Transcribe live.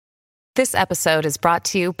This episode is brought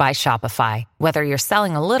to you by Shopify. Whether you're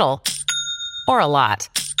selling a little or a lot,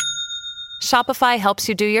 Shopify helps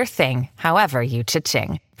you do your thing, however you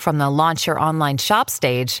cha-ching. From the launch your online shop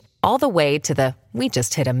stage, all the way to the we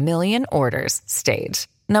just hit 1 million orders stage.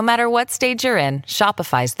 No matter what stage you're in,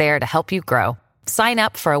 Shopify's there to help you grow. Sign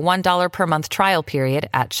up for a $1 per month trial period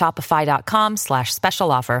at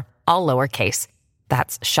shopify.com/special offer, all lowercase.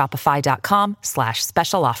 That's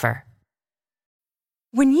shopify.com/special offer.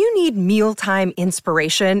 When you need mealtime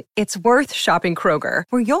inspiration, it's worth shopping Kroger,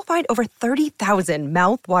 where you'll find over 30,000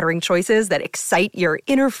 mouth-watering choices that excite your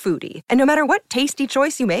inner foodie. And no matter what tasty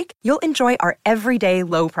choice you make, you'll enjoy our everyday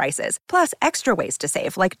low prices, plus extra ways to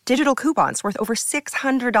save, like digital coupons worth over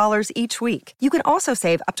 $600 each week. You can also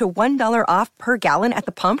save up to $1 off per gallon at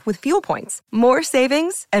the pump with fuel points. More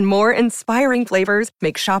savings and more inspiring flavors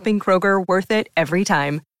make shopping Kroger worth it every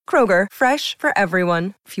time. Kroger, fresh for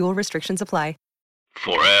everyone. Fuel restrictions apply.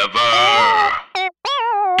 Forever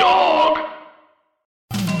Dog.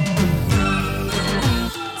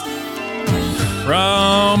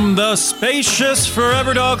 From the spacious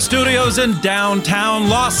Forever Dog Studios in downtown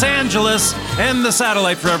Los Angeles and the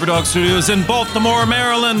satellite Forever Dog Studios in Baltimore,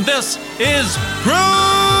 Maryland, this is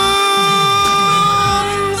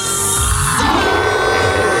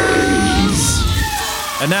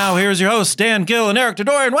And now here's your hosts, Dan Gill and Eric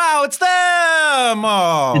Dodorian. Wow, it's them!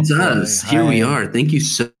 Oh, it's us. Here we are. Thank you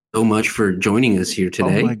so much for joining us here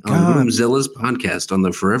today on Groomzilla's podcast on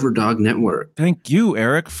the Forever Dog Network. Thank you,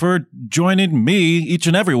 Eric, for joining me each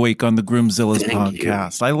and every week on the Groomzilla's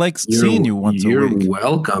podcast. I like seeing you once a week. You're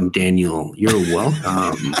welcome, Daniel. You're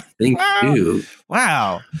welcome. Thank you.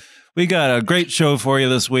 Wow. We got a great show for you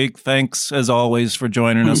this week. Thanks, as always, for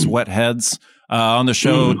joining us, Wetheads. On the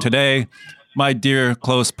show today, my dear,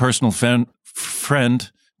 close, personal friend,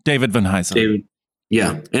 David Van Huysen. David,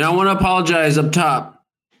 yeah. And I want to apologize up top.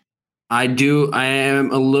 I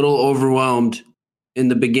am a little overwhelmed in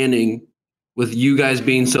the beginning with you guys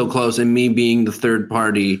being so close and me being the third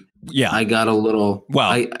party. Yeah. I got a little,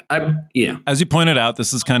 well, yeah. As you pointed out,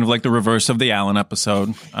 this is kind of like the reverse of the Allen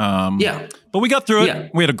episode. Yeah. But we got through it. Yeah.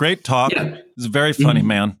 We had a great talk. Yeah. It was very funny,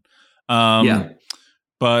 man. Yeah.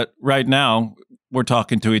 But right now, we're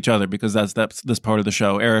talking to each other because that's this part of the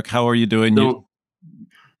show. Eric, how are you doing?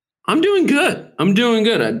 I'm doing good.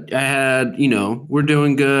 I had, we're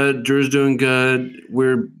doing good. Drew's doing good.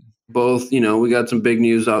 We're both, we got some big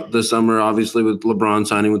news out this summer, obviously with LeBron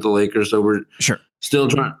signing with the Lakers. So we're still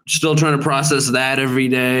trying to process that every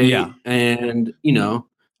day. Yeah. And, do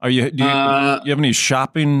you have any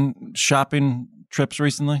shopping trips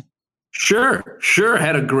recently? Sure.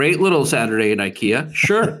 Had a great little Saturday at IKEA.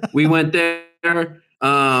 Sure. We went there.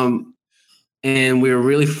 And we were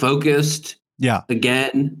really focused. Yeah.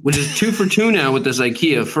 Again, which is 2 for 2 now with this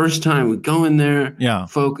IKEA. First time we go in there. Yeah.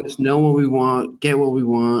 Focus, know what we want, get what we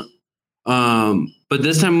want. But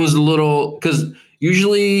this time was a little because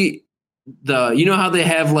usually how they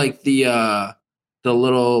have like the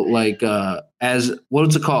little like as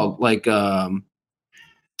what's it called like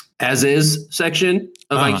as is section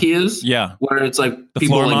of IKEAs. Yeah. Where it's like the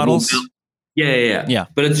people floor like models. Yeah.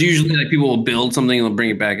 But it's usually like people will build something and they'll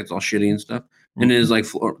bring it back. It's all shitty and stuff. And it is like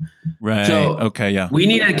floor. Right. So, okay. Yeah. We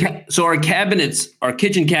need so our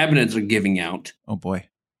kitchen cabinets are giving out. Oh boy.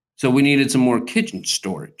 So we needed some more kitchen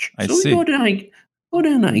storage. I see. We go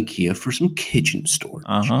down IKEA for some kitchen storage.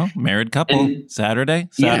 Married couple. And Saturday.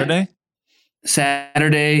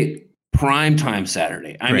 Saturday, prime time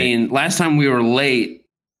Saturday. I mean, last time we were late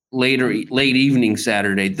evening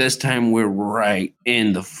Saturday. This time we're right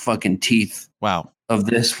in the fucking teeth. Wow. Of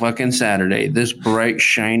this fucking Saturday, this bright,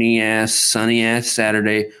 shiny ass, sunny ass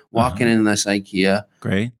Saturday, walking in this IKEA.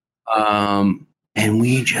 Great. And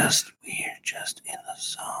we're just in the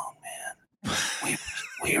zone, man.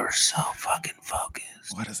 We were so fucking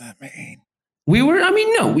focused. What does that mean? We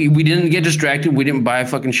didn't get distracted. We didn't buy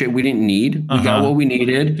fucking shit we didn't need. We got what we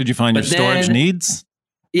needed. Did you find your storage needs?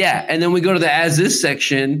 Yeah. And then we go to the as is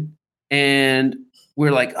section and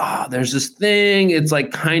we're like, there's this thing. It's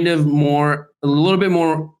like kind of a little bit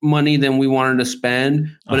more money than we wanted to spend,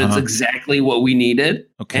 but it's exactly what we needed.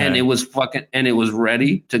 Okay. And it was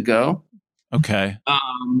ready to go. Okay.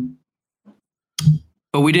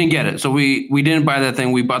 But we didn't get it. So we didn't buy that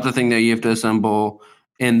thing. We bought the thing that you have to assemble.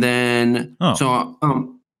 And then,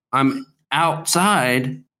 I'm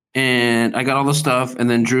outside and I got all the stuff and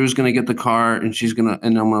then Drew's going to get the car and I'm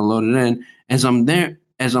going to load it in. As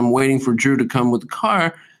I'm waiting for Drew to come with the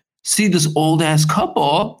car, see this old ass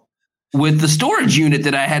couple with the storage unit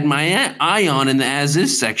that I had my eye on in the as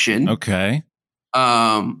is section. Okay.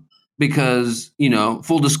 Because,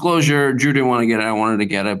 full disclosure, Drew didn't want to get it. I wanted to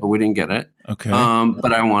get it, but we didn't get it. Okay.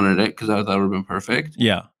 But I wanted it because I thought it would have been perfect.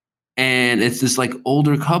 Yeah. And it's this like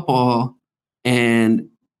older couple, and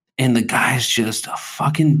the guy's just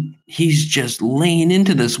he's just laying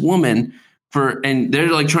into this woman and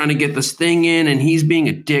they're like trying to get this thing in, and he's being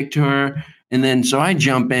a dick to her. And then so I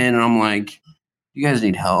jump in and I'm like, you guys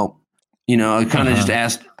need help. I kind of just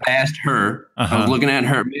asked her. I was looking at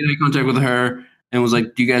her, made eye contact with her, and was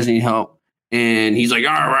like, do you guys need help? And he's like,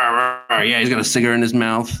 rah, rah, rah. Yeah, he's got a cigarette in his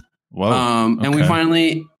mouth. Whoa. And we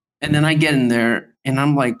finally, and then I get in there and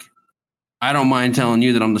I'm like, I don't mind telling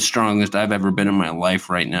you that I'm the strongest I've ever been in my life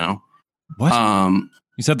right now. What?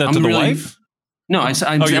 You said that to the wife? No, I'm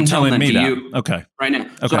telling me that. You right now.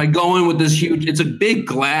 Okay. So I go in with this huge, it's a big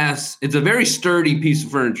glass. It's a very sturdy piece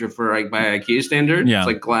of furniture for like by IKEA standard. Yeah. It's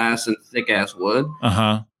like glass and thick ass wood.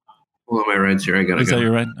 Uh-huh. Hold on, my reds here. I gotta go. Is that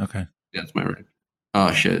your red? Okay. Yeah, it's my red.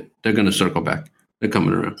 Oh shit. They're gonna circle back. They're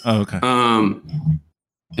coming around. Oh, okay.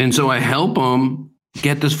 And so I help them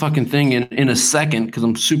get this fucking thing in a second because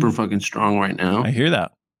I'm super fucking strong right now. I hear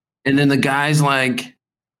that. And then the guy's like,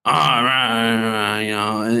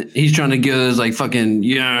 he's trying to give us like fucking,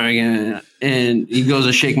 and he goes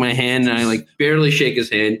to shake my hand, and I like barely shake his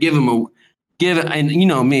hand, and you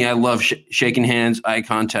know me, I love shaking hands, eye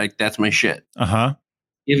contact, that's my shit. Uh-huh.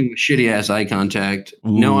 Give him a shitty ass eye contact,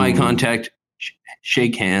 no eye contact,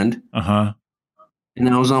 shake hand. Uh-huh. And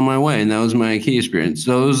I was on my way, and that was my IKEA experience.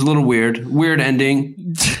 So it was a little weird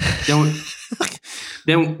ending.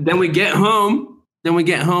 then we get home.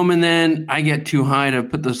 And then I get too high to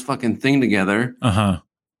put this fucking thing together. Uh-huh.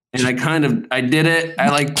 And I did it.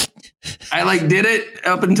 I did it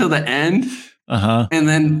up until the end. Uh-huh.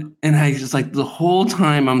 And I just like the whole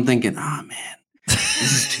time I'm thinking, oh man,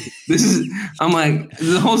 I'm like,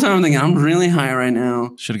 the whole time I'm thinking, I'm really high right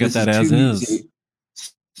now. Should have got that as is. Easy.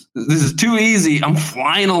 This is too easy. I'm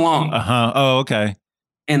flying along. Uh-huh. Oh, okay.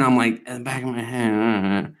 And I'm like, in the back of my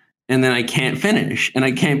head, and then I can't finish, and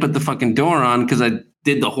I can't put the fucking door on because I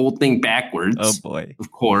did the whole thing backwards. Oh boy!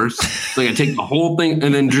 Of course, so I take the whole thing,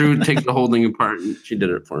 and then Drew takes the whole thing apart, and she did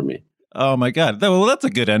it for me. Oh my god! Well, that's a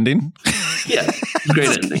good ending. Yeah,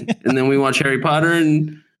 great ending. And then we watch Harry Potter,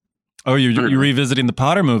 and you're revisiting the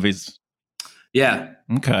Potter movies. Yeah.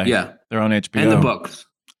 Okay. Yeah, they're on HBO and the books.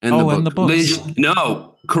 And the books.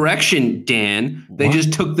 Correction, Dan. They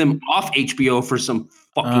just took them off HBO for some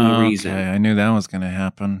fucking reason. I knew that was going to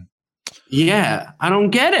happen. Yeah, I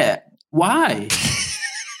don't get it. Why?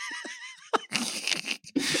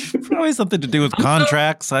 Probably something to do with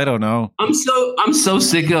contracts. I don't know. I'm so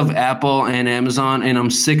sick of Apple and Amazon, and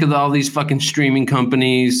I'm sick of all these fucking streaming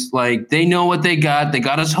companies. Like, they know what they got. They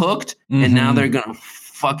got us hooked, and now they're gonna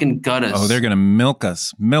fucking gut us. Oh, they're gonna milk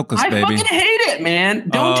us, baby. I fucking hate it, man.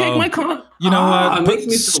 Don't take my You know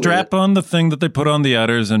what? Strap on the thing that they put on the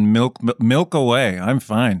udders and milk away. I'm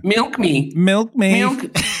fine. Milk me. Milk me.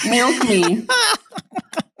 Milk me.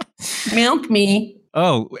 Milk me.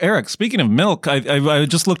 Oh, Eric, speaking of milk, I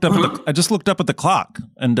just looked up at the clock,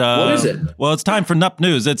 and what is it? Well, it's time for Nup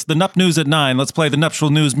News. It's the Nup News at 9. Let's play the nuptial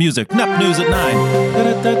news music. Nup News at 9.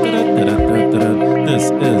 This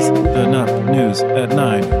is the Nup News at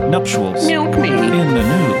 9. Nuptials. Milk me. In the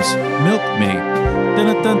news. Milk me.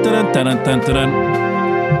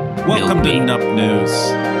 Welcome to Nup News.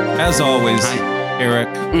 As always, Eric.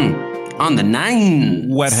 On the 9.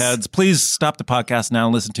 Wetheads, please stop the podcast now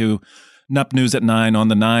and listen to Nup News at 9 on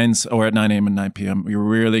the 9s or at 9 a.m. and 9 p.m. You're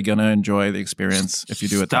really going to enjoy the experience if you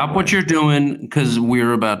do it. Stop what you're doing, because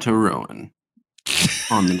we're about to ruin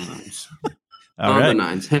on the 9s. On the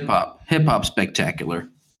 9s. Hip hop spectacular.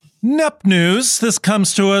 Nup News. This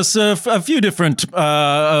comes to us. A few different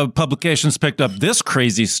publications picked up this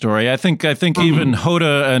crazy story. I think even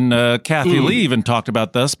Hoda and Kathy Lee even talked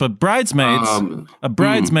about this. But a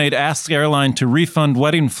bridesmaid asks airline to refund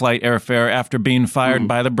wedding flight airfare after being fired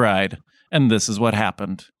by the bride. And this is what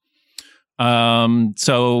happened.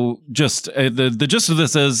 So just the gist of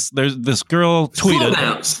this is there's this girl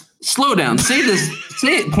tweeted. Slow down. Say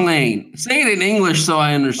it plain. Say it in English so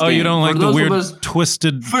I understand. Oh, you don't like the weird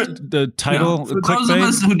twisted title? No, for those of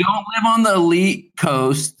us who don't live on the elite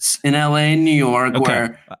coasts in LA and New York,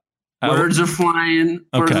 where words are flying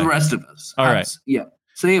for the rest of us. All right. Yeah.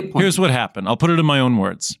 Say it plain. Here's what happened. I'll put it in my own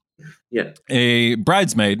words. Yeah. A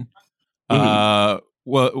bridesmaid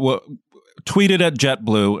tweeted at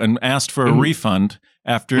JetBlue and asked for a refund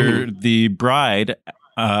after the bride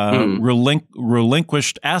asked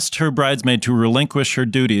her bridesmaid to relinquish her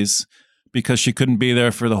duties because she couldn't be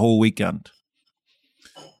there for the whole weekend.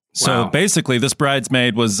 So basically, this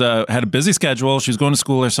bridesmaid had a busy schedule. She was going to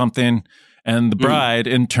school or something, and the bride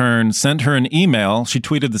in turn sent her an email. She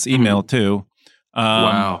tweeted this email too,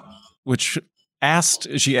 which asked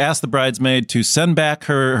the bridesmaid to send back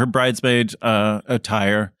her bridesmaid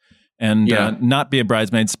attire and not be a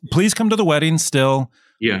bridesmaid. Please come to the wedding still.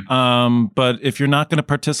 Yeah. But if you're not going to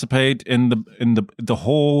participate in the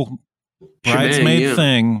whole bridesmaid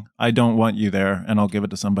thing, I don't want you there, and I'll give it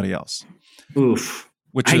to somebody else. Oof.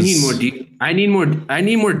 I need more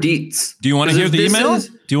deets. Do you want to hear the email? Do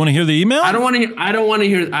you want to hear the email? I don't want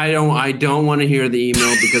to hear the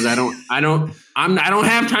email because I don't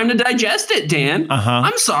have time to digest it, Dan.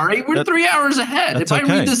 I'm sorry. We're 3 hours ahead. If I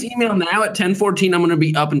read this email now at 10:14, I'm going to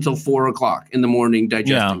be up until 4:00 in the morning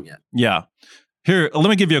digesting it. Yeah. Here, let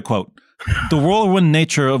me give you a quote. The whirlwind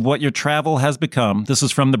nature of what your travel has become, this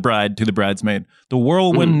is from the bride to the bridesmaid, the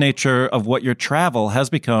whirlwind nature of what your travel has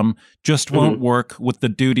become just won't work with the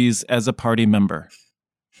duties as a party member.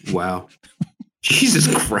 Wow. Jesus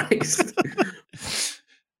Christ.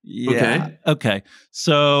 Yeah. Okay.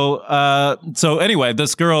 So anyway,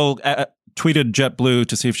 this girl tweeted JetBlue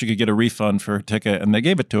to see if she could get a refund for her ticket, and they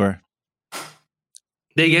gave it to her.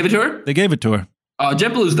 They gave it to her? They gave it to her.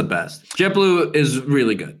 JetBlue's the best. JetBlue is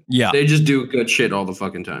really good. Yeah. They just do good shit all the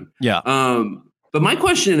fucking time. Yeah. But my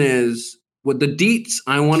question is, what the deets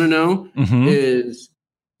I want to know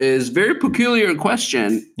is very peculiar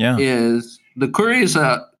question. Yeah. Is the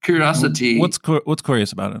curiosity. What's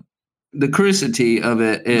curious about it? The curiosity of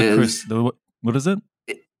it is. What is it?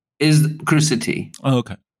 Is curiosity. Oh,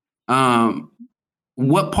 okay.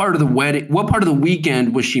 What part of the wedding? What part of the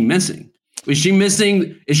weekend was she missing? Is she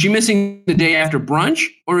missing the day after brunch,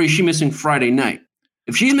 or is she missing Friday night?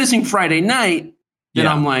 If she's missing Friday night, then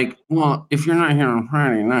I'm like, well, if you're not here on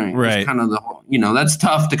Friday night, it's kind of the whole, that's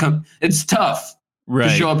tough to come. It's tough to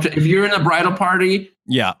show up to, if you're in a bridal party.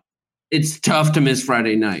 Yeah. It's tough to miss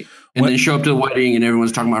Friday night and then show up to the wedding and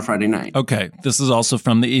everyone's talking about Friday night. Okay. This is also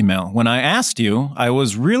from the email. When I asked you, I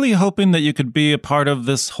was really hoping that you could be a part of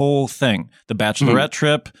this whole thing. The bachelorette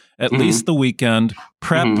trip, at least the weekend,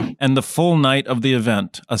 prep, and the full night of the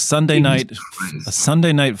event. A Sunday night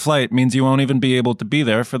flight means you won't even be able to be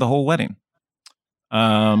there for the whole wedding.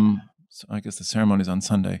 So I guess the ceremony's on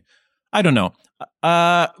Sunday. I don't know.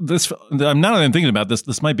 I'm not even thinking about this.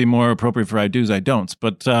 This might be more appropriate for I do's, I don'ts.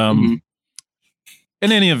 But in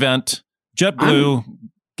any event, JetBlue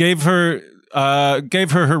gave her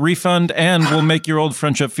her refund and will make your old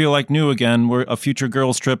friendship feel like new again. We're a future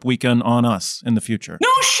girls trip weekend on us in the future. No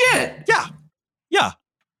shit. Yeah.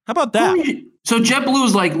 How about that? So JetBlue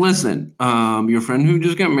is like, listen, your friend who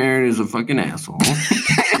just got married is a fucking asshole.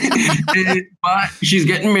 But she's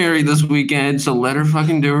getting married this weekend, so let her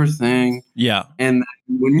fucking do her thing. Yeah. And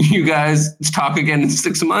when you guys talk again in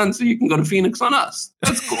 6 months, you can go to Phoenix on us.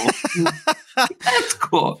 That's cool. That's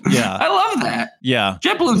cool. Yeah. I love that. Yeah.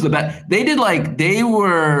 JetBlue's the best. They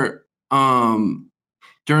were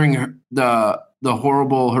during the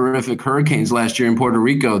horrible, horrific hurricanes last year in Puerto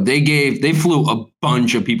Rico. They flew a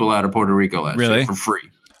bunch of people out of Puerto Rico last year for free.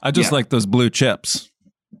 I just like those blue chips.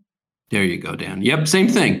 There you go, Dan. Yep, same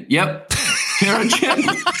thing. Yep. Carrot chip.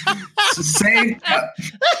 Same.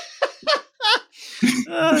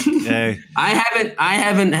 Okay. I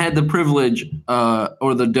haven't had the privilege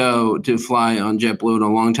or the dough to fly on JetBlue in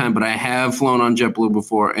a long time, but I have flown on JetBlue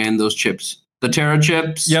before, and those chips, the Terra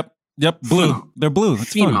chips. Yep. Blue. They're blue.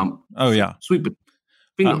 It's fun. Oh yeah. Sweet.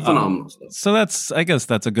 Phenomenal stuff. So I guess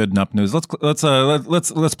that's a good Nup News. Let's play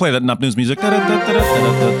that Nup News music. That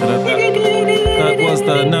was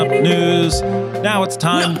the Nup News. Now it's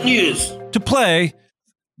time to play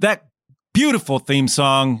that beautiful theme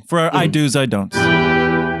song for our I Do's, I Don'ts.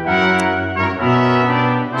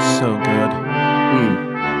 So good.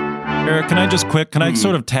 Eric, can I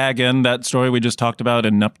sort of tag in that story we just talked about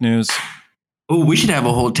in Nup News? Oh, we should have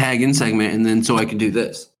a whole tag-in segment, and then so I can do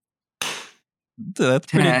this.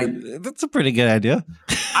 That's a pretty good idea.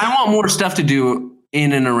 I want more stuff to do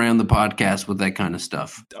in and around the podcast with that kind of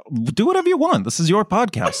stuff. Do whatever you want. This is your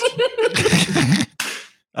podcast.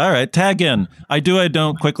 All right, tag in. I do, I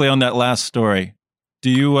don't quickly on that last story. Do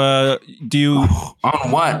you on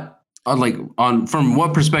what? From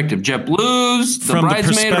what perspective? JetBlue's, the from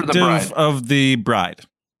bridesmaid, the perspective or the bride? Of the bride.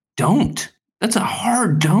 Don't. That's a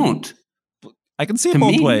hard don't. I can see it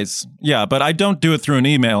both ways. Yeah, but I don't do it through an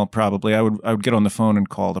email. Probably, I would get on the phone and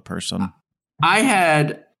call the person. I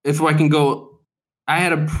had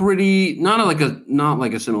a pretty not like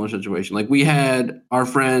a similar situation. Like we had our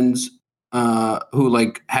friends who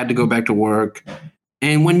like had to go back to work,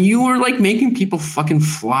 and when you were like making people fucking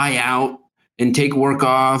fly out and take work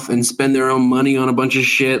off and spend their own money on a bunch of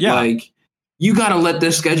shit, like you got to let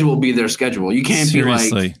their schedule be their schedule. You can't be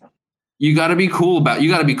like. you got to be cool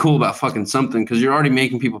about fucking something, because you're already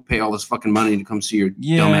making people pay all this fucking money to come see your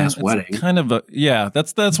dumbass wedding. Kind of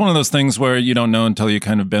that's one of those things where you don't know until you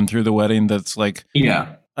kind of been through the wedding. That's like,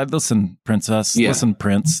 listen, princess, listen,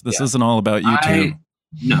 prince. This isn't all about you two.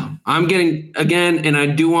 No, I'm getting, again, and I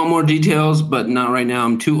do want more details, but not right now.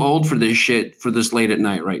 I'm too old for this shit for this late at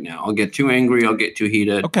night right now. I'll get too angry. I'll get too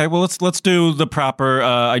heated. Okay, well, let's do the proper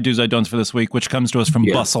I do's, I don'ts for this week, which comes to us from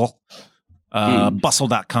Bustle.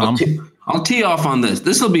 Bustle.com. I'll tee off on this.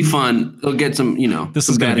 This will be fun. It'll get some, This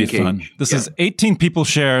is going to be fun. This is 18 people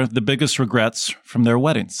share the biggest regrets from their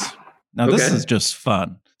weddings. Now, this is just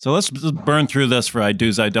fun. So let's just burn through this for I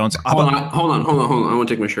do's, I don'ts. Hold on. I want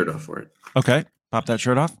to take my shirt off for it. Okay. Pop that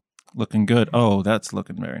shirt off. Looking good. Oh, that's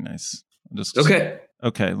looking very nice.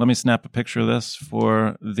 Okay. Let me snap a picture of this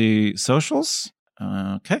for the socials.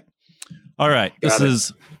 Okay. All right.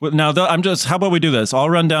 I'm just, how about we do this? I'll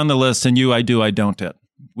run down the list and you, I do, I don't it.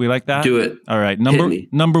 We like that? Do it. All right.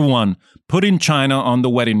 Number 1, putting China on the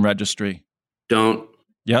wedding registry. Don't.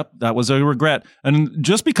 Yep. That was a regret. And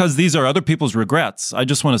just because these are other people's regrets, I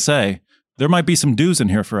just want to say there might be some do's in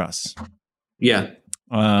here for us. Yeah.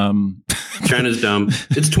 China's dumb.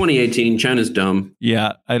 It's 2018. China's dumb.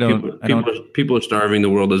 Yeah, People are starving. The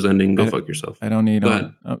world is ending. Go fuck yourself. I don't need.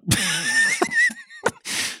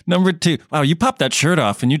 Number 2. Wow, you popped that shirt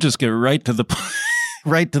off and you just get right to the point.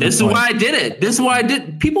 This is why I did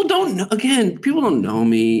it. People don't know. Again, people don't know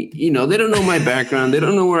me. They don't know my background. They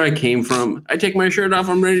don't know where I came from. I take my shirt off.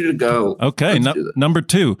 I'm ready to go. Okay. Number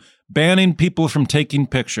 2, banning people from taking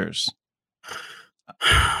pictures.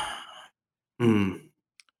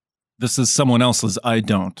 This is someone else's I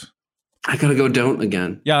don't. I gotta go don't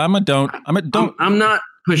again. Yeah, I'm a don't. I'm not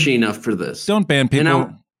pushy enough for this. Don't ban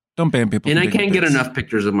people. Don't ban people. And I can't get enough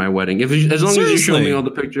pictures of my wedding. As long as you show me all the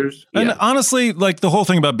pictures. And honestly, like the whole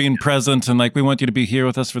thing about being present and like we want you to be here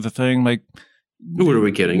with us for the thing. Like, what are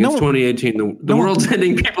we kidding? It's 2018. The world's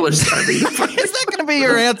ending. People are starving. Is that going to be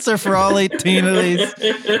your answer for all 18 of these?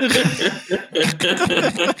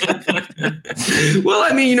 Well,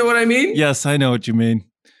 I mean, you know what I mean? Yes, I know what you mean.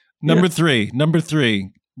 Number 3,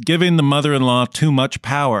 giving the mother-in-law too much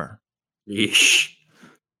power. Yeesh.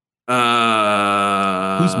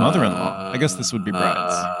 Who's mother-in-law? I guess this would be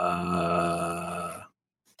bride's.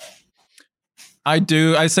 I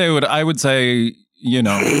would say,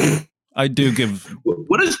 I do give.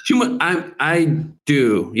 What is too much? I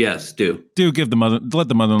do. Yes, do. Do give let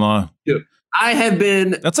the mother-in-law. Do. I have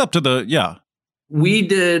been. That's up to the, We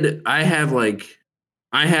did. I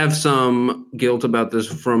have some guilt about this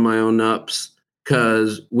from my own ups,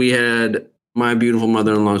 because we had my beautiful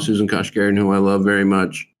mother-in-law, Susan Koshgarian, who I love very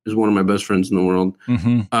much, is one of my best friends in the world.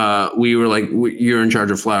 Mm-hmm. We were like, you're in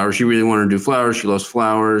charge of flowers. She really wanted to do flowers. She loves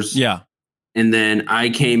flowers. Yeah. And then I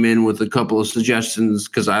came in with a couple of suggestions,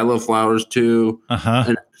 because I love flowers too.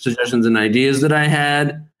 And suggestions and ideas that I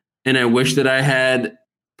had. And I wish that I had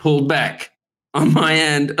pulled back on my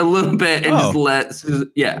end a little bit and just let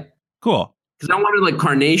Susan, Cool. Because I wanted like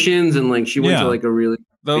carnations, and like she went to like a really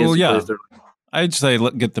place. I'd say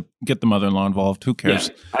get the mother-in-law involved. Who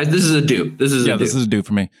cares? Yeah. This is a do. This is a do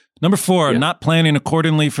for me. Number 4, not planning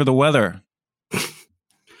accordingly for the weather.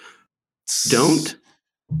 Don't.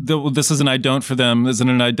 This is an I don't for them. Isn't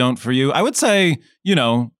an I don't for you? I would say,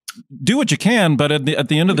 do what you can, but at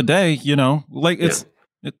the end of the day,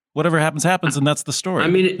 whatever happens, and that's the story. I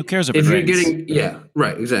mean, who cares if you're rains? getting,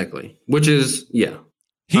 right, exactly. Which is,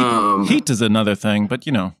 Heat is another thing, but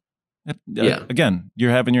again,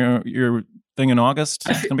 you're having your thing in August.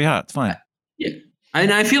 It's gonna be hot. It's fine. Yeah,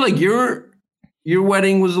 and I feel like your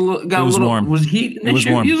wedding was warm. Was heat? It was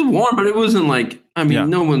warm. It was warm, but it wasn't like. I mean,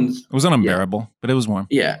 no one's. It was unbearable, but it was warm.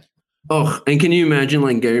 Yeah. Oh, and can you imagine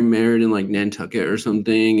like getting married in like Nantucket or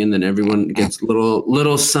something, and then everyone gets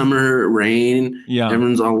little summer rain. Yeah.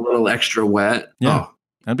 Everyone's all a little extra wet. Yeah. Oh,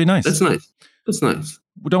 that'd be nice. That's nice.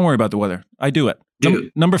 Don't worry about the weather. I do it.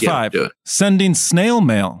 Number 5, sending snail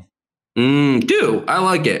mail. Do I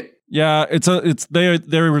like it? Yeah,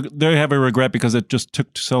 they have a regret because it just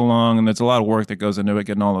took so long, and there's a lot of work that goes into it,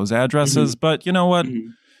 getting all those addresses. Mm-hmm. But you know what? Mm-hmm.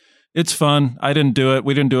 It's fun. I didn't do it.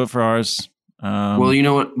 We didn't do it for ours. Well, you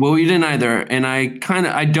know what? Well, we didn't either, and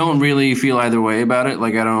I don't really feel either way about it.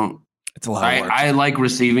 Like I don't. It's a lot of work. I like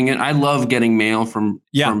receiving it. I love getting mail from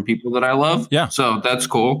people that I love. Yeah. So that's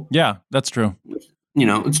cool. Yeah, that's true.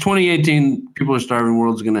 It's 2018. People are starving.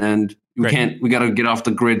 World's going to end. We got to get off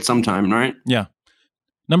the grid sometime, right? Yeah.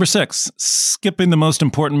 Number 6, skipping the most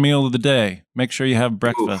important meal of the day. Make sure you have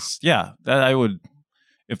breakfast. Oof. Yeah, that I would.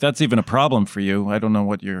 If that's even a problem for you, I don't know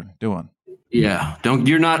what you're doing. Yeah,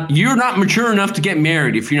 you're not mature enough to get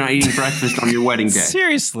married if you're not eating breakfast on your wedding day.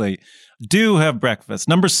 Seriously. Do have breakfast.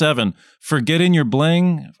 Number 7, forgetting your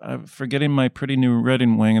bling. Forgetting my pretty new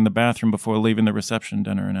wedding ring in the bathroom before leaving the reception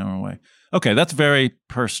dinner an hour away. Okay, that's very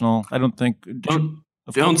personal. I don't think...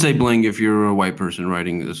 Don't say bling if you're a white person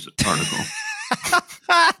writing this article.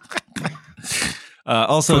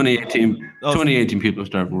 Also, 2018 people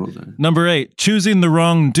starve World Day. Number 8, choosing the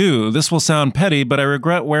wrong do. This will sound petty, but I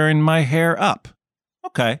regret wearing my hair up.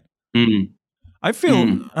 Okay. I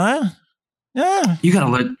feel... yeah. You gotta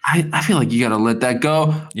let. I feel like you gotta let that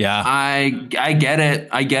go. Yeah. I get it.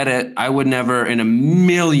 I would never in a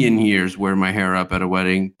million years wear my hair up at a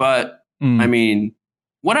wedding. But I mean,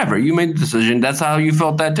 whatever. You made the decision. That's how you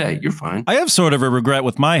felt that day. You're fine. I have sort of a regret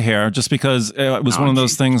with my hair, just because it was one of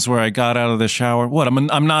those things where I got out of the shower. What?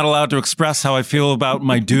 I'm not allowed to express how I feel about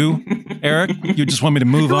my do, Eric. You just want me to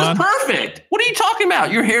move on? Perfect. What are you talking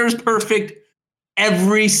about? Your hair is perfect.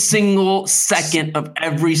 Every single second of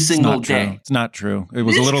every single day. It's not true. It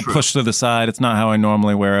was a little pushed to the side. It's not how I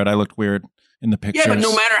normally wear it. I looked weird in the pictures. Yeah, but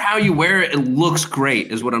no matter how you wear it, it looks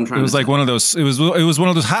great, is what I'm trying to say. It was like one of those, it was one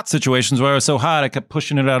of those hot situations where I was so hot, I kept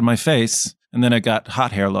pushing it out of my face, and then I got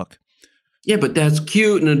hot hair look. Yeah, but that's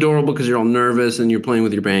cute and adorable because you're all nervous and you're playing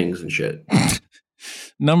with your bangs and shit.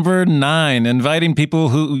 Number 9, inviting people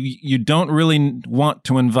who you don't really want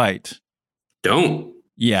to invite. Don't.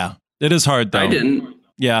 Yeah. It is hard, though. I didn't.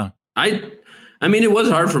 Yeah. I mean, it was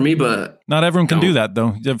hard for me, but... Not everyone can do that,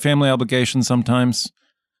 though. You have family obligations sometimes.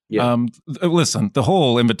 Yeah. Listen, the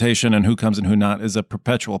whole invitation and who comes and who not is a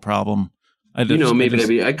perpetual problem.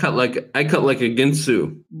 Maybe I cut like a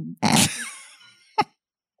Ginsu.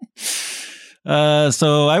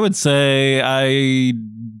 So I would say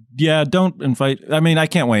don't invite. I mean, I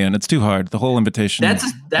can't weigh in. It's too hard. The whole invitation.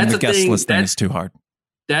 That's the guest list thing is too hard.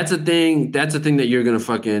 That's a thing that you're going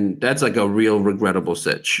to that's like a real regrettable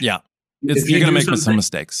sitch. Yeah. You're going to make some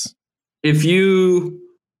mistakes. If you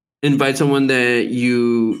invite someone that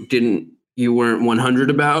you weren't 100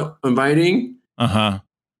 about inviting,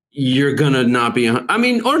 you're going to not be,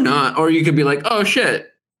 or not, or you could be like, oh shit.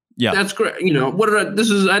 Yeah. That's great.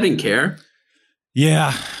 I didn't care.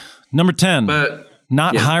 Yeah. Number 10, but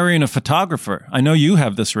not hiring a photographer. I know you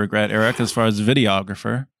have this regret, Eric, as far as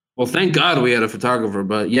videographer. Well, thank God we had a photographer,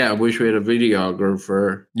 but I wish we had a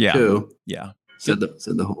videographer too. Yeah. Said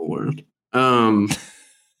the whole world. Oh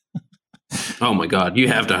my God, you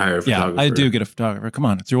have to hire a photographer. Yeah, I do get a photographer. Come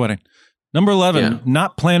on, it's your wedding. Number 11,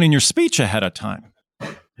 not planning your speech ahead of time.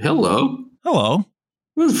 Hello. It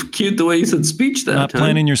was cute the way you said speech that time. Not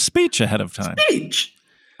planning your speech ahead of time. Speech.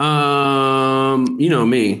 You know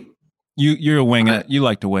me. You're a wing it. You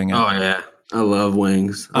like to wing it. Oh yeah. I love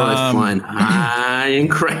wings. I like flying high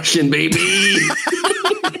and crashing, baby.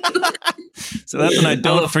 So that's an I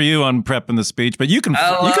don't for you on prepping the speech, but you can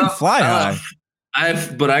fly high. I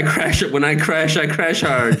crash it. When I crash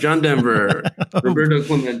hard. John Denver, Roberto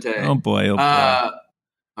Clemente. Oh boy. All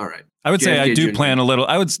right. I would say I do plan a little.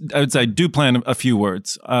 I would say I do plan a few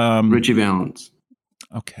words. Richie Valens.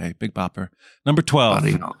 Okay, Big Bopper. Number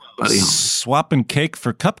 12. Buddy. Swapping cake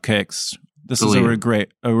for cupcakes. This is a regret.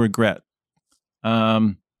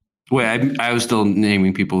 Wait, I was still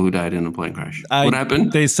naming people who died in a plane crash. What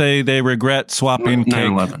happened? They say they regret swapping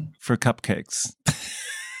cake for cupcakes.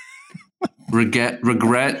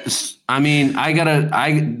 Regret. I mean, I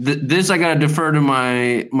gotta defer to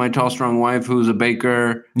my tall, strong wife, who's a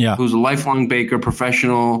baker. Yeah. Who's a lifelong baker,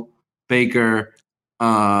 professional baker,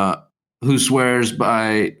 who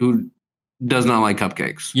does not like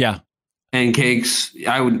cupcakes. Yeah. And cakes,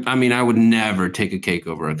 I would never take a cake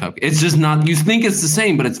over a cupcake. It's just not. You think it's the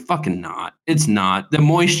same, but it's fucking not. It's not. The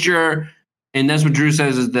moisture, and that's what Drew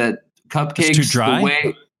says, is that cupcakes, it's too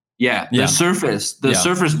dry? The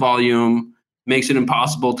surface volume makes it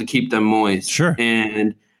impossible to keep them moist. Sure.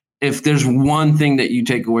 And if there's one thing that you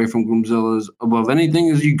take away from Groomzilla's above anything,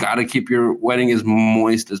 is you got to keep your wedding as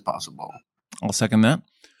moist as possible. I'll second that.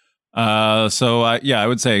 I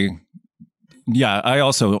would say. Yeah, I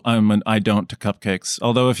don't to cupcakes.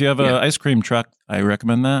 Although if you have an ice cream truck, I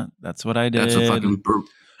recommend that. That's what I did. That's a fucking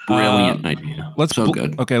brilliant idea.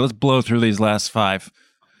 Good. Okay, let's blow through these last 5.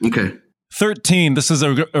 Okay. 13. This is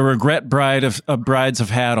a regret brides have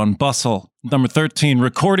had on Bustle. Number 13.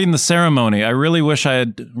 Recording the ceremony. I really wish I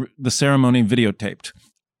had the ceremony videotaped.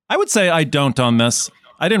 I would say I don't on this.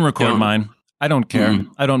 I didn't record mine. I don't care.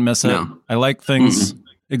 Mm-hmm. I don't miss it. No. I like things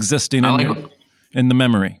existing in the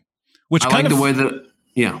memory. Which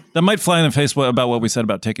that might fly in the face about what we said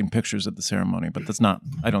about taking pictures at the ceremony, but that's not.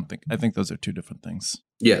 I think those are two different things.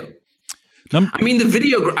 Yeah. I mean, the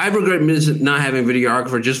video. I regret not having a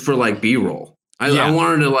videographer just for like B-roll. I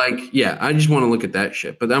wanted to I just want to look at that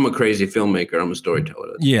shit. But I'm a crazy filmmaker. I'm a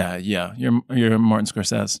storyteller. Yeah. You're Martin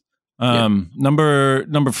Scorsese.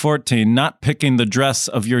 Number 14, not picking the dress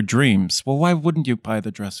of your dreams. Well, why wouldn't you buy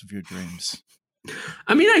the dress of your dreams?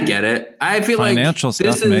 I mean, I get it. I feel like financial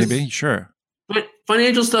stuff, maybe. Sure. But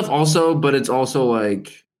financial stuff also, but it's also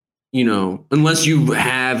like, you know, unless you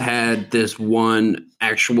have had this one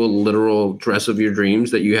actual literal dress of your dreams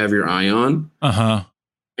that you have your eye on.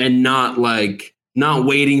 And not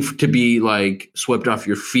waiting to be like swept off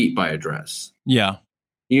your feet by a dress. Yeah.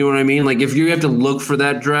 You know what I mean? Like if you have to look for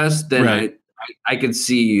that dress, then I could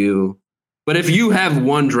see you. But if you have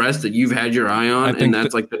one dress that you've had your eye on and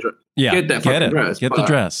that's like the dress, get that fucking dress. Get the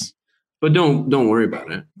dress. But don't worry about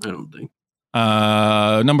it. I don't think.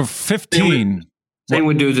 Number 15. Same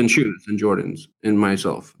with dudes and shoes and Jordans and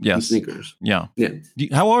myself. Yes. And sneakers. Yeah. Yeah.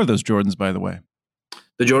 How are those Jordans, by the way?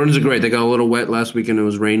 The Jordans are great. They got a little wet last weekend. It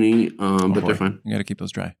was rainy, but they're fine. You got to keep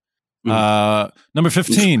those dry. Number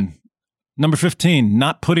 15. Number 15,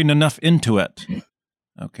 not putting enough into it.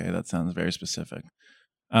 Okay, that sounds very specific.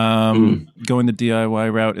 Going the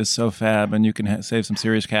DIY route is so fab, and you can save some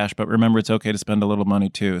serious cash. But remember, it's okay to spend a little money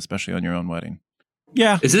too, especially on your own wedding.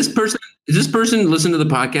 Yeah. Is this person listening to the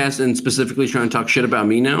podcast and specifically trying to talk shit about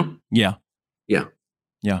me now? Yeah.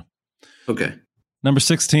 Okay. Number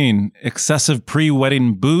 16, excessive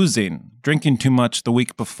pre-wedding boozing, drinking too much the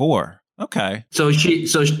week before. Okay. So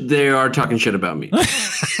they are talking shit about me.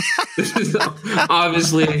 This is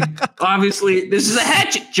obviously this is a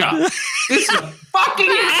hatchet job. This is a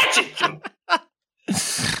fucking hatchet job.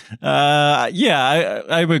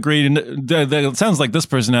 I agree. It sounds like this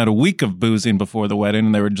person had a week of boozing before the wedding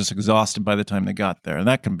and they were just exhausted by the time they got there. And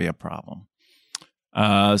that can be a problem.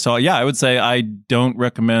 I would say I don't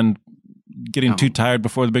recommend getting too tired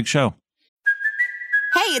before the big show.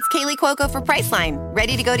 Hey, it's Kaylee Cuoco for Priceline.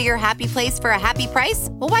 Ready to go to your happy place for a happy price?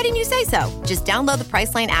 Well, why didn't you say so? Just download the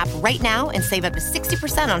Priceline app right now and save up to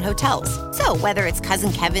 60% on hotels. So whether it's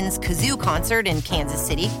Cousin Kevin's Kazoo Concert in Kansas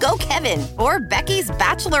City, go Kevin, or Becky's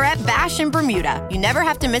Bachelorette Bash in Bermuda, you never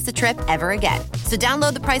have to miss a trip ever again. So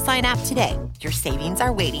download the Priceline app today. Your savings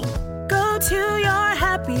are waiting. Go to your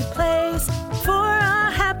happy place for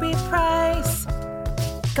a happy price.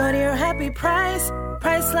 Go to your happy price,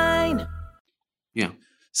 Priceline. Yeah.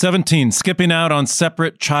 17, skipping out on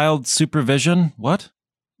separate child supervision. What?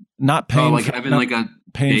 Not paying having like a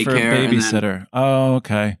paying for a babysitter. Then... Oh,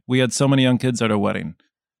 okay. We had so many young kids at our wedding.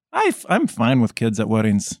 I'm fine with kids at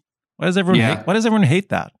weddings. Why does everyone hate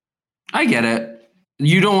that? I get it.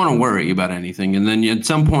 You don't want to worry about anything, and then at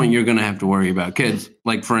some point you're going to have to worry about kids.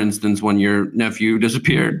 Like for instance, when your nephew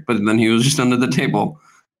disappeared, but then he was just under the table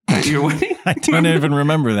at your wedding. I don't even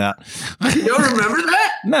remember that. You don't remember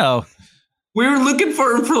that? No. We were looking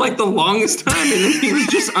for him for like the longest time, and then he was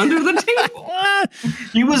just under the table.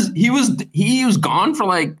 He was gone for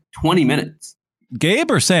like 20 minutes.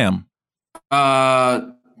 Gabe or Sam?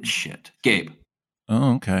 Gabe.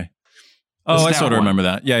 Oh, okay. Oh, I sort of remember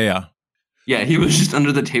that. Yeah. Yeah, he was just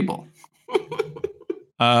under the table. It's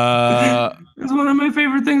one of my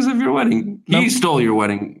favorite things of your wedding. He stole your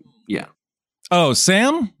wedding. Yeah. Oh,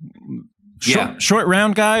 Sam? Short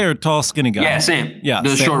round guy or tall skinny guy? Yeah, Sam. Yeah,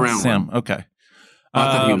 the short round Sam. One. Okay.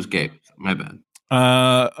 I thought he was Gabe. My bad.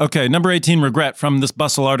 Okay, number 18 regret from this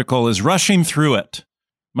Bustle article is rushing through it.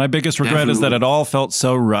 My biggest regret is that it all felt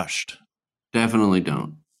so rushed. Definitely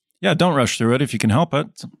don't. Yeah, don't rush through it if you can help it.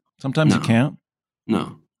 Sometimes you can't.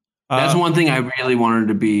 No. That's one thing I really wanted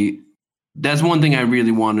to be. That's one thing I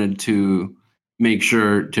really wanted to make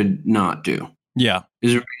sure to not do. Yeah.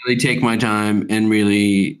 Is really take my time and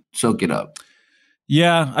really soak it up.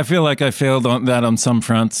 Yeah, I feel like I failed on that on some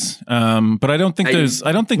fronts, but I don't think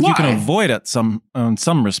you can avoid it in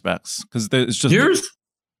some respects because it's just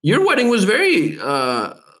your wedding was very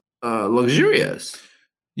luxurious.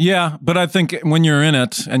 Yeah, but I think when you're in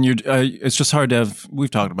it and it's just hard to have. We've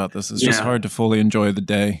talked about this. It's just hard to fully enjoy the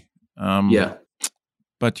day.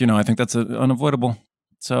 But I think that's unavoidable.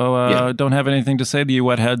 So don't have anything to say to you,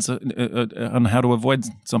 wet heads, on how to avoid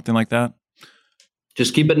something like that.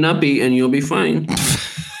 Just keep it nuppy and you'll be fine.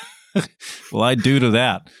 Well, I do to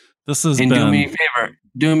that. This is do me a favor.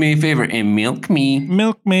 Do me a favor and milk me.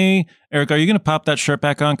 Milk me. Eric, are you going to pop that shirt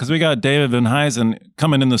back on? Because we got David Van Huysen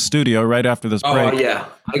coming in the studio right after this break. Oh, yeah.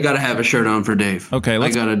 I got to have a shirt on for Dave. Okay. I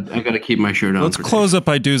got to keep my shirt on. Let's close up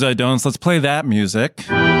I Do's, I Don'ts. Let's play that music.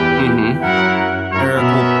 Mm-hmm. Eric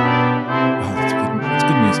that's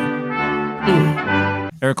good music.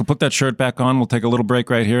 Eric will put that shirt back on. We'll take a little break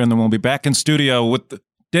right here, and then we'll be back in studio with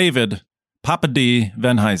David, Papa D,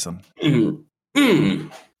 Van Huysen.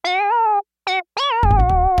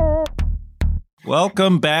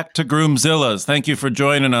 Welcome back to Groomzilla's. Thank you for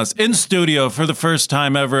joining us in studio for the first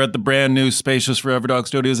time ever at the brand new spacious Forever Dog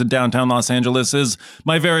Studios in downtown Los Angeles is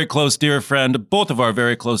my very close dear friend, both of our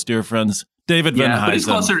very close dear friends, David Van Huysen. But he's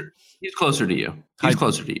closer to you. He's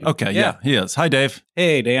closer to you. Okay, yeah, he is. Hi, Dave.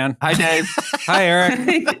 Hey, Dan. Hi, Dave. Hi,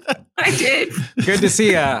 Eric. Hi, Dave. Good to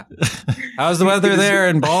see ya. How's the weather there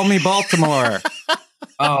in balmy Baltimore?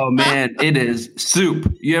 Oh, man, it is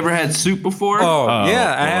soup. You ever had soup before? Oh,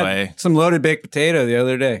 yeah. boy. I had some loaded baked potato the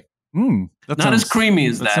other day. Not as creamy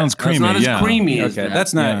as that. That sounds creamy, That's not as creamy as Okay, that.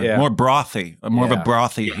 that's not, yeah. More brothy, more of a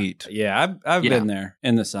brothy heat. Yeah, I've been there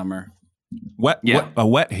in the summer. A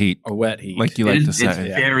wet heat. A wet heat. Like you like to say. It's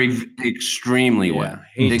very, extremely wet.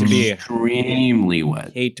 Hate to be extremely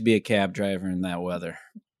wet. Hate to be a cab driver in that weather.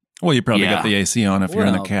 Well, you probably Yeah. got the AC on if you're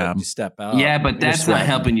in a Well, cab. but you step out. Yeah, but you're that's not sweating.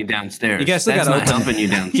 helping you downstairs. You guys still that's gotta not open- helping you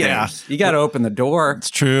downstairs. Yeah. You got to open the door.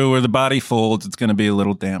 It's true. Where the body folds, it's going to be a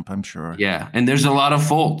little damp, I'm sure. Yeah, and there's a lot of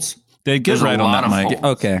folds. They get There's a right on lot that of mic.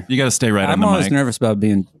 folds. Okay. You got to stay right on I'm the always mic. nervous about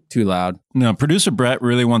being too loud. No, producer Brett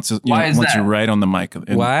really wants you Why is wants you that? right on the mic.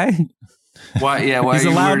 And Why? Why? Yeah, why He's are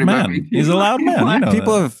a you loud worried about man. me? He's a loud man. You know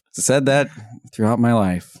People that. have said that throughout my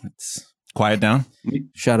life. It's Quiet down.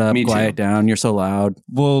 shut up, Me too. quiet down. You're so loud.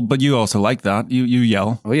 Well, but you also like that. You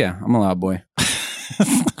yell. Oh yeah, I'm a loud boy.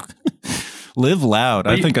 Live loud.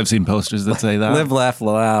 I think I've seen posters that say that. Live, laugh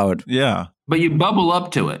loud. Yeah. But you bubble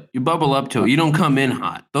up to it. You bubble up to it. You don't come in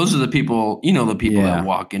hot. Those are the people, the people Yeah. that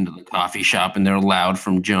walk into the coffee shop and they're loud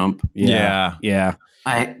from jump. Yeah. Yeah.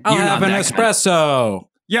 I'll I'll have an espresso.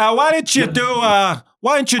 Yeah. Why didn't you do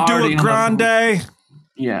Already a on the- grande?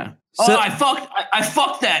 Yeah. So- I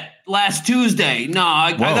fucked that last Tuesday. No,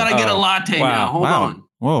 I gotta get a latte Wow. now. Hold on.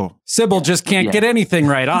 Whoa. Sybil just can't get anything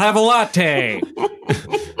right. I'll have a latte.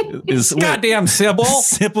 Is Goddamn Sybil.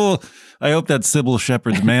 Sybil. I hope that's Sybil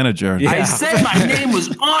Shepherd's manager. Yeah. I said my name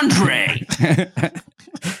was Andre.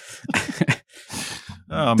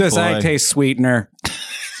 Oh, Does boy. I taste sweetener?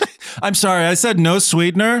 I'm sorry. I said no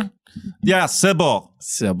sweetener. Yeah, Sybil.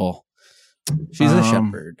 Sybil. She's a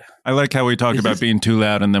shepherd. I like how we talked about being too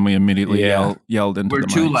loud and then we immediately yelled into We're the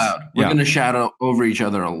too mics. loud. We're Yeah. gonna shout over each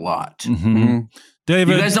other a lot. Mhm.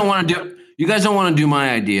 David. You guys don't want to do my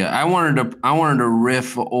idea. I wanted to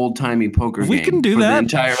riff old timey poker We game can do for that. the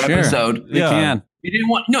entire Sure. episode. We Yeah. can. You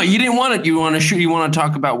didn't want it. You want to shoot. You want to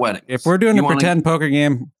talk about weddings. If we're doing You a wanna- pretend poker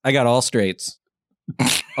game, I got all straights.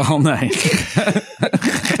 All night.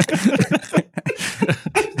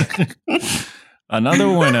 Another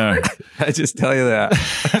winner. I just tell you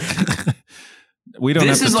that. We don't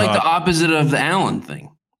This have is to like talk. the opposite of the Allen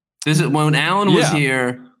thing. This is when Allen was Yeah.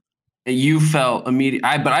 here. You felt immediate.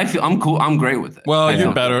 But I feel I'm cool. I'm great with it. Well, I you're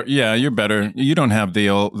feel better. Yeah, you're better. You don't have the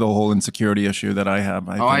whole insecurity issue that I have.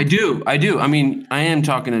 I do. I mean, I am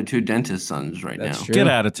talking to two dentist sons right That's now. true. Get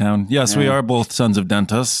out of town. Yes, we Yeah. are both sons of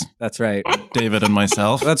dentists, That's right. David and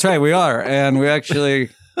myself. That's right. We are. And we actually,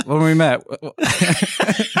 when we met,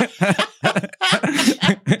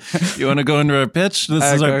 You want to go into our pitch? This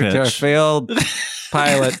is our our pitch. failed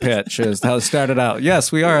pilot pitch is how it started out.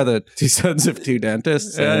 Yes, we are the two sons of two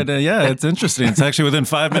dentists. and- Yeah, it's interesting. It's actually within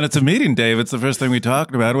 5 minutes of meeting Dave. It's the first thing we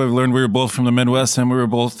talked about. We've learned we were both from the Midwest and we were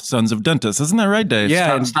both sons of dentists. Isn't that right, Dave?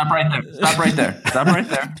 yeah, and, Stop right there. Stop right there. Stop right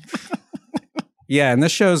there. yeah, and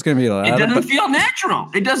this show is going to be It loud. doesn't feel natural.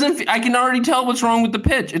 It doesn't. I can already tell what's wrong with the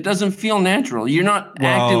pitch. It doesn't feel natural. You're not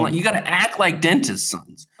acting like. You got to act like dentist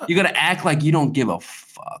sons. You got to act like you don't give a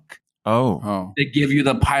fuck. Oh. They give you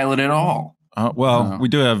the pilot at all. Well, we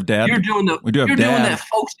do have dad. You're doing the. We do have You're doing dad. that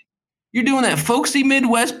folksy. You're doing that folksy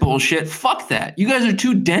Midwest bullshit. Fuck that. You guys are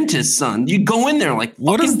two dentist sons. You go in there like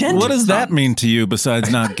What fucking dentist what does that sons. mean to you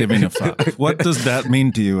besides not giving a fuck? What does that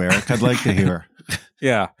mean to you, Eric? I'd like to hear.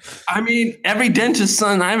 Yeah. I mean, every dentist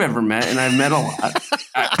son I've ever met, and I've met a lot.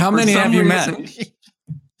 How For many some have you reason- met?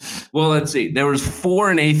 Well, let's see. There was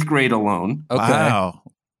 4 in 8th grade alone. Okay. Wow.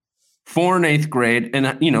 4 in 8th grade,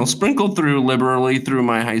 and sprinkled through liberally through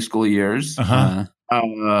my high school years. Uh-huh.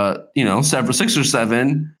 6 or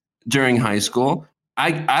 7 during high school.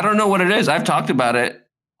 I don't know what it is. I've talked about it.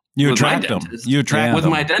 You with my attract them. dentist. You attract with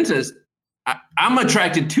them. my dentist. I'm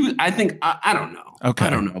attracted to. I think I don't know. Okay. I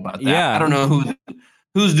don't know about that. Yeah. I don't know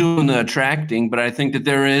who's doing the attracting, but I think that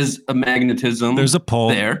there is a magnetism. There's a pull.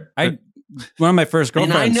 there. One of my first And I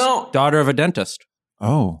girlfriends, know- daughter of a dentist.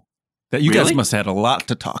 Oh. That you guys Really? must have had a lot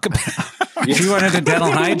to talk about. She went into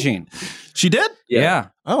dental hygiene. She did? Yeah.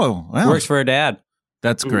 Oh, wow. Works for her dad.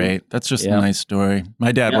 That's great. That's just Yeah. a nice story.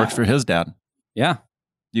 My dad Yeah. works for his dad. Yeah.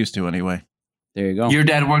 Used to anyway. There you go. Your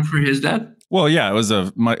dad worked for his dad. Well, yeah, it was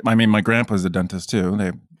my grandpa's a dentist too.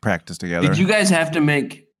 They practiced together. Did you guys have to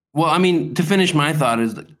make? Well, I mean, to finish my thought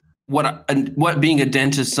is what being a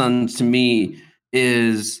dentist son to me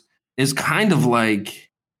is kind of like,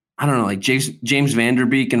 I don't know, like James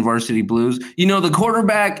Vanderbeek in Varsity Blues. You know, the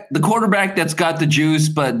quarterback that's got the juice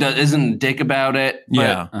but isn't a dick about it.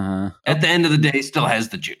 But at the end of the day, still has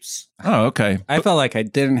the juice. Oh, okay. I felt like I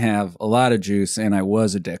didn't have a lot of juice, and I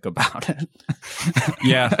was a dick about it.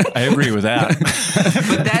 Yeah, I agree with that.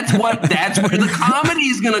 But that's where the comedy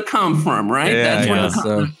is going to come from, right? Yeah, that's where yeah.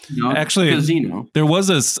 the comedy, Actually, 'cause, you know. there was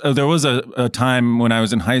a time when I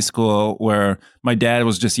was in high school where my dad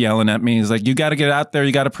was just yelling at me. He's like, "You got to get out there.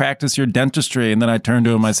 You got to practice your dentistry." And then I turned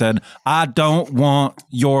to him. I said, "I don't want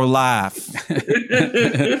your life."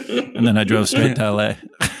 And then I drove straight to LA.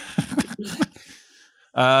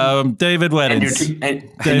 David Weddings. And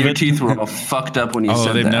your teeth were all fucked up when you said that.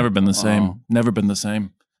 Oh, they've never been the same. Never been the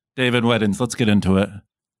same. David Weddings. Let's get into it.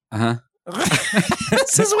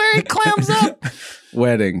 This is where he clams up.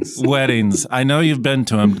 Weddings. I know you've been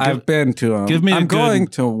to them. I've been to them. Give me I'm going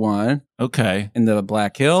to one. Okay. In the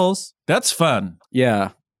Black Hills. That's fun.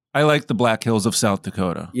 Yeah. I like the Black Hills of South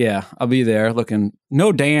Dakota. Yeah. I'll be there looking.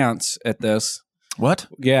 No dance at this. What?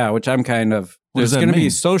 Yeah, which I'm kind of. There's going to be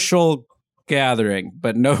social gathering,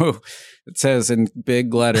 but no, it says in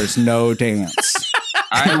big letters, no dance.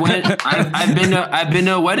 I've been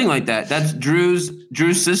to a wedding like that. That's Drew's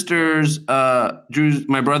sister's.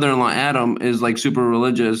 My brother-in-law Adam is like super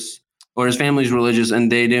religious, or his family's religious,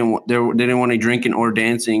 and they didn't want any drinking or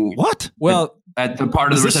dancing. What? Well, at the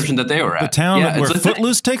part of the reception that they were at, the town where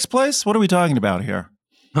Footloose takes place. What are we talking about here?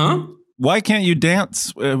 Huh? Why can't you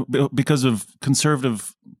dance because of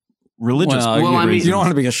conservative religious? Well, I mean, you don't want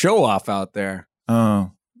to be a show off out there.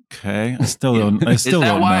 Oh. Okay, I still don't know.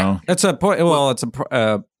 It's a point. Well, it's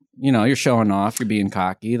a you're showing off. You're being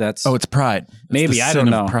cocky. That's it's pride. Maybe I don't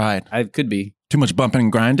know. Pride. I could be too much bumping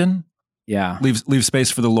and grinding. Yeah, leave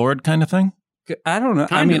space for the Lord, kind of thing. I don't know.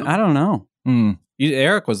 I mean, I don't know.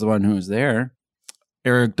 Eric was the one who was there.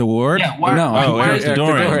 Eric DeWard. Yeah. Eric DeWard. Why is there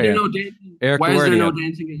no DeWard.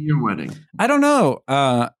 dancing at your wedding? I don't know.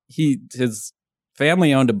 His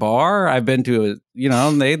family owned a bar. I've been to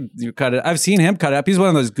you cut it. I've seen him cut it up. He's one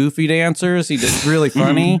of those goofy dancers. He does really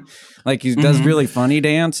funny. Like he does really funny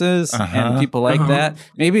dances, and people like that.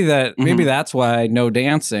 Maybe that's why no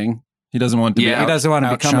dancing. He doesn't want to. He doesn't want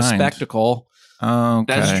to become a outshined. spectacle. Okay.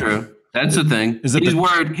 That's true. That's the thing.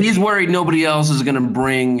 He's worried nobody else is going to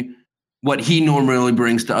bring what he normally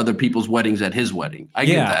brings to other people's weddings at his wedding. I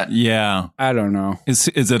get that. Yeah. I don't know. Is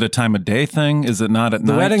it a time of day thing? Is it not at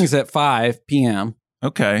night? The wedding's at 5 p.m.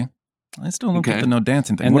 Okay. I still don't get the no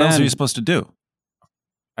dancing thing. And what else then- are you supposed to do?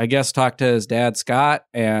 I guess talk to his dad, Scott,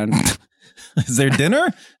 and Is there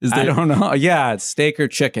dinner? I don't know. Yeah, it's steak or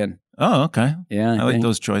chicken. Oh, okay. Yeah, I like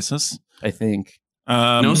those choices. I think.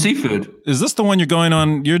 No seafood. Is this the one you're going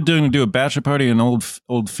on? You're going to do a bachelor party in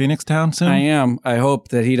old Phoenix Town soon? I am. I hope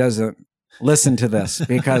that he doesn't listen to this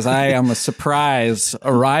because I am a surprise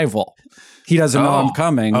arrival. He doesn't know I'm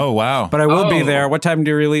coming. Oh, wow. But I will be there. What time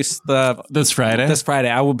do you release this Friday? This Friday.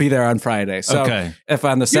 I will be there on Friday. So if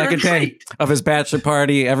on the second day of his bachelor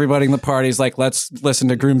party, everybody in the party is like, let's listen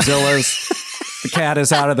to Groomzilla's. The cat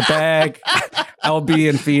is out of the bag. I'll be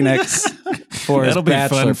in Phoenix for his That'll be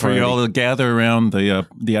bachelor fun for party. you all to gather around the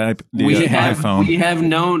iPhone.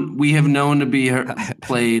 We have known to be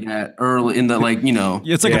played at early in the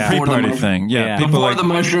It's like a pre-party thing. Yeah, people before the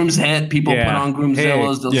mushrooms hit, people put on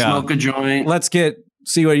Groomzillas. They'll Yeah. smoke a joint. Let's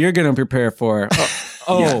see what you're going to prepare for.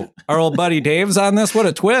 Our old buddy Dave's on this. What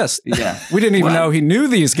a twist! Yeah, we didn't even know he knew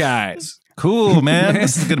these guys. Cool, man.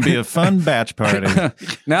 This is going to be a fun batch party.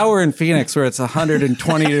 Now we're in Phoenix where it's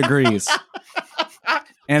 120 degrees.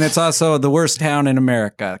 And it's also the worst town in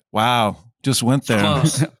America. Wow. Just went there.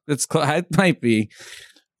 Close. It might be.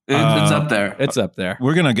 It's up there. It's up there.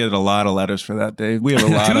 We're going to get a lot of letters for that, Dave. We have a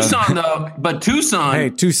lot Tucson, though. But Tucson. Hey,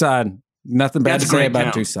 Tucson. Nothing bad to say about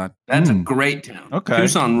town. Tucson. That's a great town. Okay.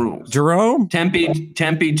 Tucson rules. Jerome? Tempe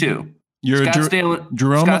too. You're Scottsdale,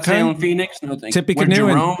 Jerome, Scottsdale and Phoenix. No thanks. Tippecanoe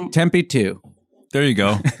and Tempe too. There you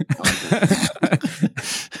go.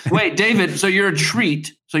 Wait, David. So you're a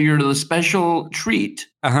treat. So you're the special treat.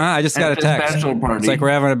 I just got a at this text. bachelor party. It's like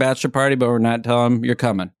we're having a bachelor party, but we're not telling him you're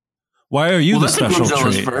coming. Why are you the let's special take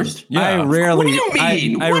Groomzilla's treat? first. Yeah. I rarely. What do you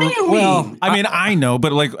mean? What do you well, mean? I mean, I know,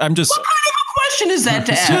 but like, I'm just. What kind of a question is that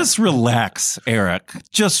to ask? Just relax, Eric.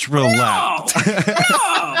 Just relax.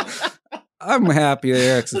 No. I'm happy that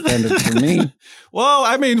Eric's offended for me. Well,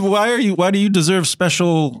 I mean, why do you deserve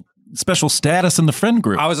special status in the friend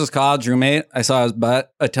group? I was his college roommate. I saw his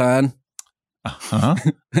butt a ton. Huh?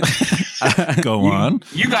 Go on.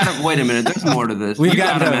 You got to wait a minute. There's more to this. We've You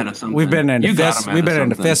got him into something. We've been into You got fist. him We've been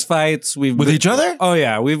into something. fist fights. With each other? Oh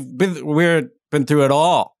yeah, we've been through it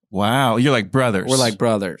all. Wow. You're like brothers. We're like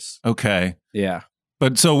brothers. Okay. Yeah.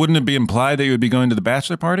 But so wouldn't it be implied that you would be going to the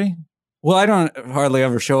bachelor party? Well, I don't hardly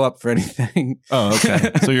ever show up for anything. Oh,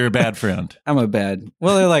 okay. So you're a bad friend. I'm a bad.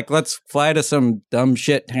 Well, they're like, let's fly to some dumb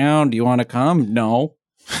shit town. Do you want to come? No.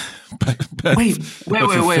 Wait.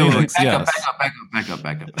 Phoenix, Back up.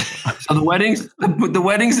 So the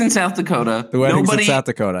wedding's in South Dakota. The wedding's in South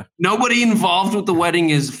Dakota. Nobody involved with the wedding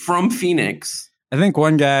is from Phoenix. I think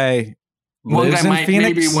one guy lives in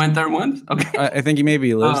Phoenix. Maybe went there once. Okay. I think he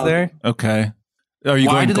maybe lives there. Okay. Are you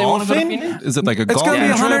Why going do they want to go to golfing? Phoenix? Is it like a It's golf going to be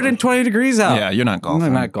trip? 120 degrees out. Yeah, you're not golfing.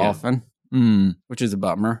 I'm not golfing, which is a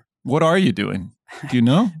bummer. What are you doing? Do you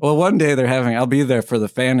know? Well, one day I'll be there for the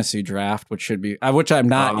fantasy draft, which I'm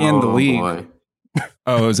not in the league. Boy.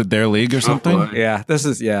 Oh, is it their league or something? boy. Yeah, I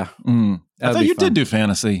thought you did do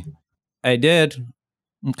fantasy. I did.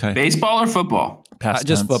 Okay. Baseball or football? Past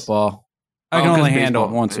Just tense. football. I can 'cause only handle it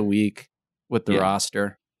baseball. once a week with the Yeah.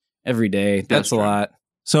 roster. Every day. That's a true. lot.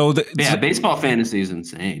 So Baseball fantasy is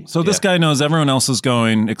insane. So this guy knows everyone else is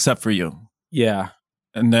going except for you. Yeah.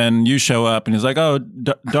 And then you show up and he's like, oh,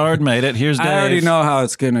 Dard made it. Here's Dave. I already know how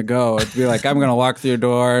it's going to go. It'd be like, I'm going to walk through your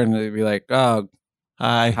door and it'd be like, oh,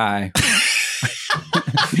 Hi.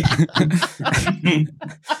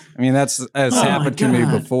 I mean, that's happened to me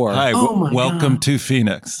before. Hi. Oh my welcome God. to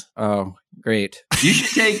Phoenix. Oh, great. You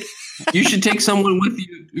should take someone with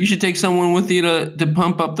you. You should take someone with you to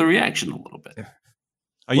pump up the reaction a little bit.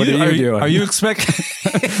 What are you doing? Are you expecting?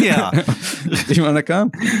 Yeah. Do you want to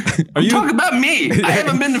come? Are you Talk about me. I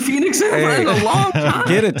haven't been to Phoenix in a long time.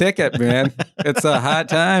 Get a ticket, man. It's a hot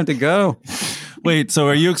time to go. Wait, so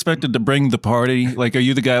are you expected to bring the party? Like, are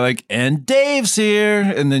you the guy like, and Dave's here?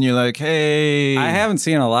 And then you're like, hey. I haven't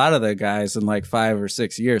seen a lot of the guys in like 5 or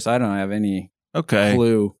 6 years. So I don't have any Okay.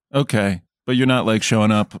 clue. Okay. But you're not like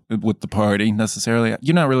showing up with the party necessarily.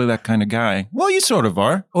 You're not really that kind of guy. Well, you sort of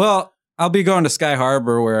are. Well, I'll be going to Sky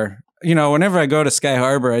Harbor where, whenever I go to Sky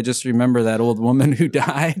Harbor, I just remember that old woman who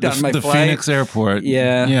died on my the flight. Phoenix airport.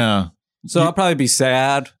 Yeah. Yeah. So I'll probably be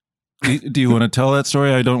sad. Do you want to tell that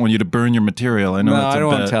story? I don't want you to burn your material. I know No, that's I don't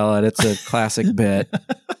want bit. to tell it. It's a classic bit.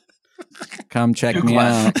 Come check me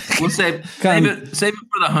out. We'll save it for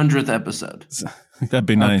the 100th episode. That'd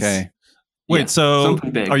be nice. Okay. Wait, Yeah, so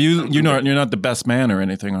something big, are you? something You're not. big. You're not the best man or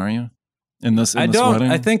anything, are you? In this I don't.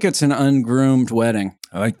 wedding? I think it's an ungroomed wedding.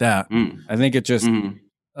 I like that. I think it just, Mhm.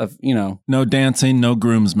 No dancing, no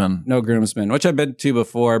groomsmen. no groomsmen, which I've been to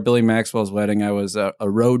before. Billy Maxwell's wedding, I was a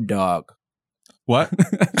road dog. What?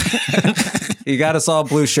 He got us all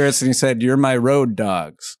blue shirts and he said, "You're my road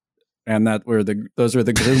dogs," and those were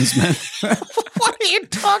the groomsmen. What are you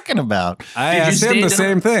talking about? I Did you asked him the stand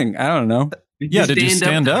same up? thing. I don't know. Yeah, did you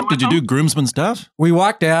stand up? Did you do groomsman stuff? We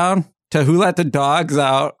walked down to Who Let the Dogs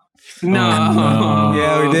Out. No. Oh, no.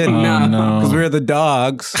 Yeah, we did. Oh, no. Because we're the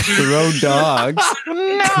dogs, the road dogs.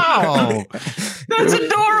 No. That's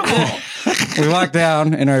adorable. We walked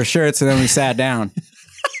down in our shirts and then we sat down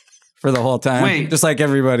for the whole time. Wait. Just like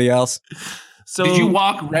everybody else. So Did you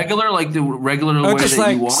walk regular, like the regular way just that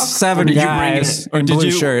like you walk? 7 Or did you bring guys it- or in did blue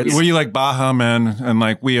you? shirts. Were you like Baja Men and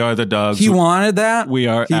like we are the dogs? He wanted that. We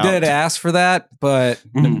are. He out. did ask for that, but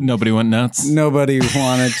Nobody went nuts. nobody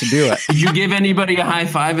wanted to do it. Did you give anybody a high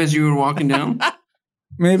five as you were walking down?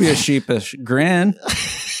 Maybe a sheepish grin.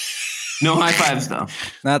 No high fives though.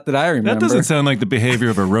 Not that I remember. That doesn't sound like the behavior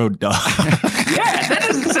of a road dog. Yeah, that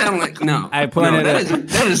doesn't sound like no. I pointed no, at-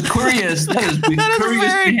 that is curious. That is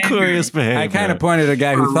curious behavior. Curious behavior. I kind of pointed at a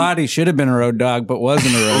guy who thought he should have been a road dog, but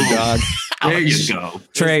wasn't a road dog. There you go.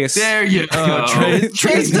 Trace. There you go.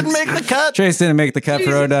 Trace didn't make the cut. Trace didn't make the cut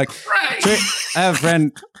for road dog. Christ. I have a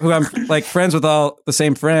friend who I'm like friends with all the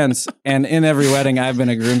same friends, and in every wedding I've been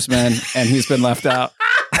a groomsman, and he's been left out.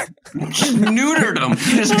 Just neutered him.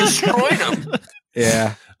 You just destroyed him.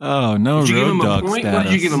 Yeah, Oh no, Did you give road him a dog point? status. What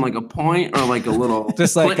did you give him? Like a point or like a little?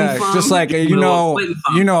 just like Clinton thumb? Clinton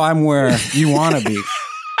thumb. I'm where you want to be.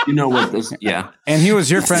 You know what this? Yeah. And he was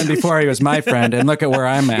your friend before he was my friend, and look at where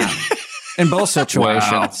I'm at in both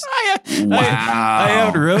situations. Wow. I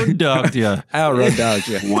out road dogged you. I out road dogged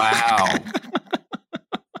you. Wow.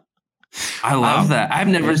 I love that. I've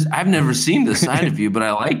never seen this side of you, but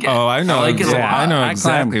I like it. Oh, I know. I like it a lot. I know I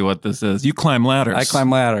exactly climb- what this is. You climb ladders. I climb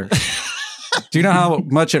ladder. Do you know how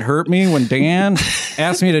much it hurt me when Dan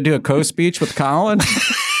asked me to do a co-speech with Colin?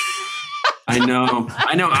 I know.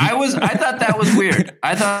 I thought that was weird.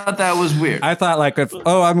 I I thought like,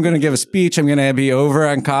 I'm going to give a speech, I'm going to be over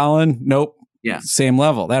on Colin. Nope. Yeah. Same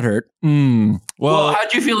level. That hurt. Well, Well,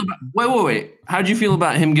 how'd you feel about? Wait. How'd you feel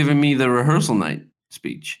about him giving me the rehearsal night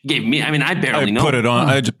speech? He gave me. I mean, I barely I know. put it on.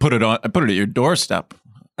 I just put it on. I put it at your doorstep.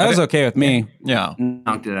 That was okay with me. Yeah.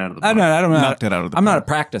 Knocked it out of the I'm park. not. Knocked it out of the I'm not a park.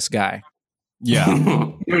 practice guy.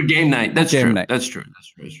 Yeah. You're a game night. That's Game true. night. That's true.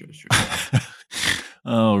 That's true.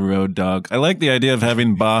 Oh, Road Dog. I like the idea of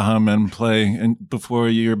having Baja men play before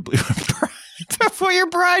your bride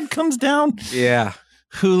comes down. Yeah.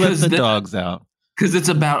 Who let 'Cause the the- dogs out? Because it's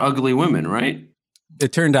about ugly women, right?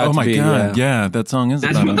 It turned out Oh to my be. God. Yeah, that song is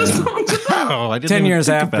That's about what the it. song's about. Oh, I didn't 10 even years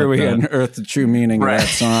think after about we that. unearthed the true meaning Right. of that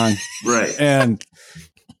song. Right. And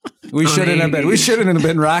we shouldn't have been. We shouldn't have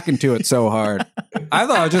been rocking to it so hard. I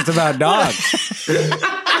thought it was just about dogs.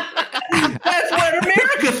 That's what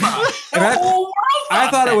America thought. The And whole world I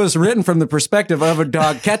thought it was written from the perspective of a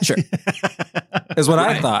dog catcher. Is what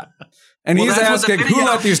I Right. thought. And Well, he's that's what the asking who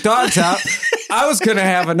video- let these dogs out. I was going to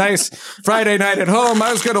have a nice Friday night at home.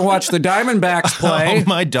 I was going to watch the Diamondbacks play. Oh,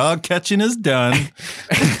 my dog catching is done.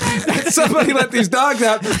 Somebody let these dogs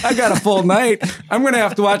out. I got a full night. I'm going to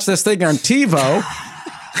have to watch this thing on TiVo.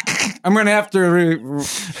 I'm going to have to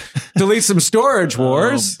delete some Storage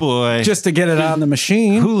Wars Oh, boy. just to get it on the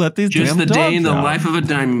machine. Who let these Just damn the day dogs in the out? life of a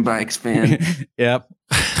Diamondbacks fan. Yep.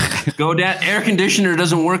 Go down. Air conditioner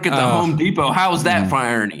doesn't work at the Home Depot. How's that for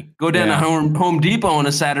irony? Go down Yeah. to Home Depot on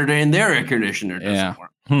a Saturday and their air conditioner doesn't Yeah.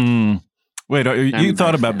 work. Wait, you Diamondbacks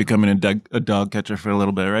thought about fan. becoming a dog catcher for a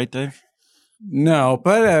little bit, right, Dave? No,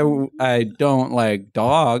 but I don't like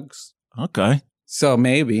dogs. Okay. So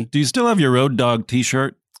maybe. Do you still have your Road Dog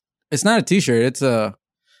t-shirt? It's not a t-shirt. It's a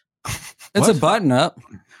What? button up.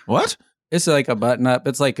 What? It's like a button up.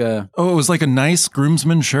 It's like a Oh, it was like a nice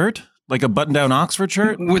groomsman shirt? Like a button-down Oxford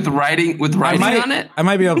shirt? With writing on it. I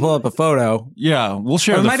might be able to pull up a photo. Yeah, we'll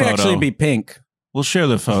share Or it the might photo. actually be pink. We'll share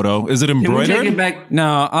the photo. Is it Can we take embroidered? it back?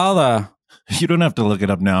 No, You don't have to look it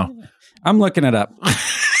up now. I'm looking it up.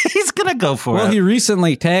 He's gonna go for Well, it. he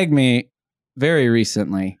recently tagged me very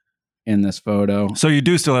recently in this photo. So you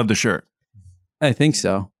do still have the shirt? I think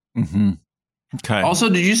so. Mm-hmm. Okay. Also,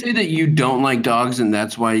 did you say that you don't like dogs and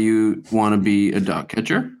that's why you want to be a dog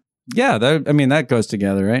catcher? Yeah, that goes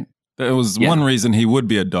together, right? That was Yeah. one reason he would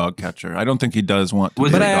be a dog catcher. I don't think he does want to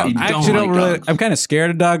Was be But a I, dog you I catcher. actually don't don't like really. dogs. I'm kind of scared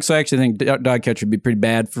of dogs, so I actually think dog catcher would be pretty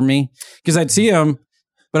bad for me because I'd see them,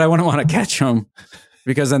 but I wouldn't want to catch them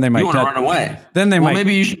because then they might You want to touch. run away? Then they Well, might.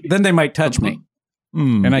 maybe you should. Then they might touch me,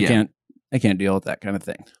 Hmm. and I Yeah. can't deal with that kind of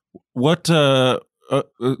thing. What did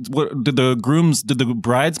the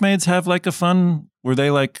bridesmaids have like a fun? Were they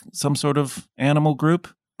like some sort of animal group?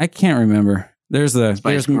 I can't remember. There's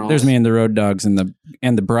Spice Girls. there's me and the road dogs and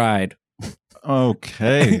the bride.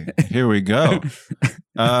 Okay, here we go.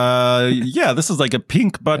 Yeah, this is like a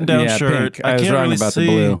pink button-down Yeah, shirt. pink. I was can't wrong really about see.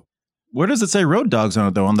 the blue. Where does it say Road Dogs on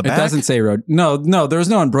it though? On the It back? doesn't say road. No, there's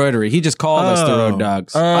no embroidery. He just called us the road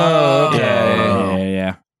dogs. Oh, okay.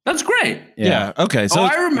 Yeah. That's great. Yeah. Okay. So Oh,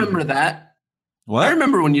 I remember that. what? I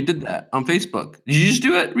remember when you did that on Facebook. Did you just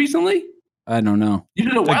do it recently? I don't know. You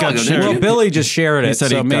did it a while got ago, shared. didn't Well, you? Billy just shared He it, said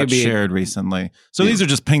so he got maybe shared recently. So these are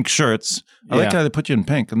just pink shirts. I like Yeah. how they put you in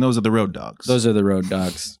pink, and those are the Road Dogs. those are the road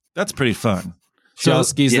dogs. That's pretty fun. So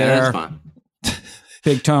Shelsky's Yeah, there. that's fun.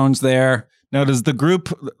 Big Tone's there. now, does the group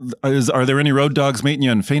are there any Road Dogs meeting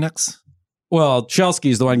you in Phoenix? Well,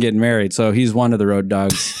 Shelsky's the one getting married, so he's one of the road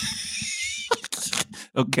dogs.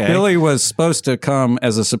 Okay. Billy was supposed to come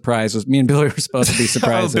as a surprise. Me and Billy were supposed to be Oh,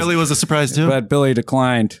 surprises. Billy was a surprise too. but Billy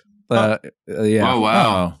declined. Yeah. Oh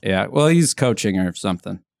wow. Yeah. Well, he's coaching or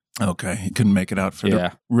something. Oh, okay. He couldn't make it out for Yeah.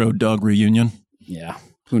 the Road Dog reunion. Yeah.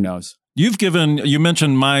 Who knows? You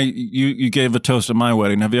mentioned you gave a toast at my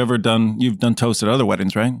wedding. Have you ever you've done toast at other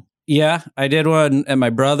weddings, right? Yeah. I did one at my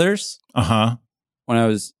brother's Uh-huh. when I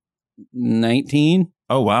was 19.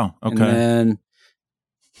 Oh, wow. And Okay. then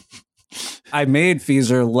I made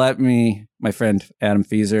Feezer let me, my friend Adam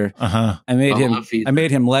Feezer, Uh-huh. I made I love Feezer. I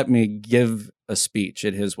made him let me give a speech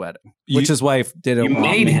at his wedding, which You- his wife didn't You want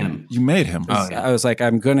made me. him. You made him. Oh, yeah. I was like,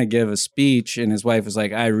 I'm going to give a speech. And his wife was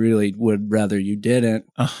like, I really would rather you didn't.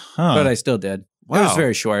 Uh-huh. But I still did. It was Wow.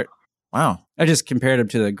 very short. Wow. I just compared him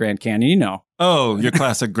to the Grand Canyon, you know. Oh, your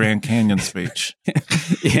classic Grand Canyon speech.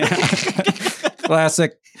 Yeah.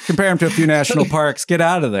 Classic. Compare him to a few national parks. Get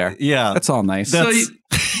out of there. Yeah. That's all nice. So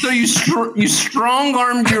you strong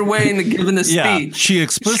armed your way into giving a Yeah. speech. She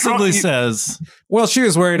explicitly Strong- says, Well, she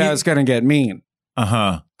was worried I was going to get mean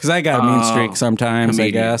uh-huh. because I got a mean Oh, streak sometimes,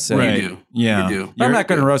 Comedian. I guess. and- Right. You do. Yeah. You do. I'm not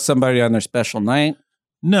going to roast somebody on their special night.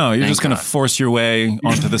 No, you're Thank just going to God. force your way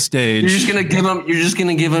onto the stage. You're just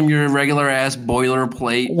gonna give him your regular ass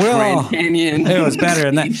boilerplate Well, Grand Canyon. it was better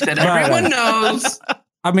than that. speech that But, everyone knows.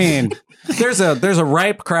 I mean, there's a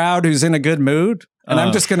ripe crowd who's in a good mood, and I'm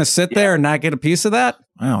Uh, just going to sit there and not get a piece of that.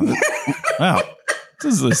 Wow. Wow.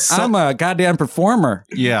 This is I'm a goddamn performer,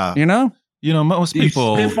 yeah. you know? You know, most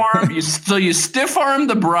people. So you stiff arm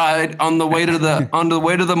the bride on the way to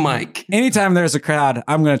the mic. Anytime there's a crowd,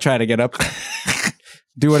 I'm going to try to get up there.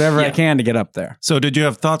 Do whatever I can to get up there. So did you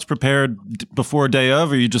have thoughts prepared before day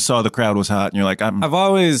of, or you just saw the crowd was hot and you're like, I've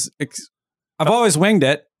always winged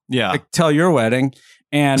it. Yeah. Till your wedding.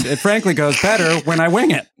 And it frankly goes better when I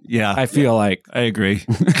wing it. Yeah. I feel like. I agree.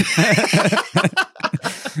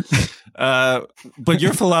 But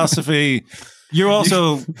your philosophy, you're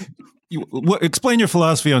also... explain your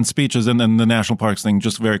philosophy on speeches and then the national parks thing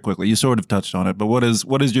just very quickly. You sort of touched on it, but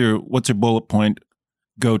what's your bullet point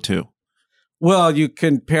go to? Well, you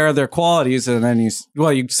compare their qualities, and then you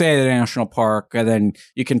say the national park, and then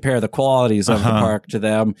you compare the qualities of the park to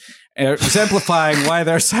them, exemplifying why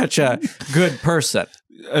they're such a good person.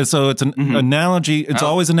 So it's an analogy. It's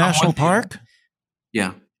always a national park.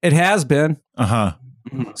 Yeah, it has been.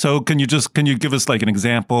 So can you give us like an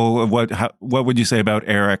example of what would you say about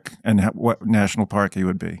Eric and what national park he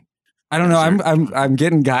would be? I don't know. I'm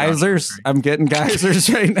getting geysers. I'm getting geysers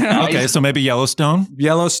right now. Okay, so maybe Yellowstone.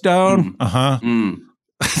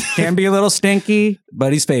 Can be a little stinky,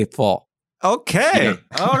 but he's faithful. Okay,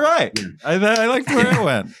 all right. I liked where it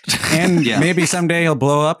went. And maybe someday he'll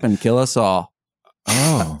blow up and kill us all.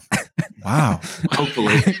 Oh, wow.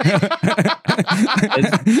 Hopefully.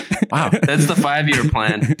 Wow. That's the 5-year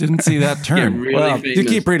plan. Didn't see that turn. Really you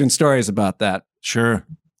keep reading stories about that. Sure.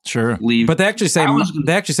 But they actually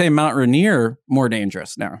say Mount Rainier more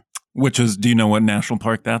dangerous now. Which is, do you know what national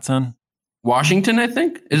park that's in? Washington, I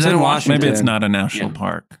think. Is it in Washington? Maybe it's not a national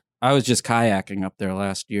park. I was just kayaking up there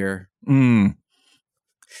last year.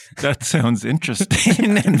 That sounds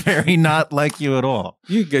interesting and very not like you at all.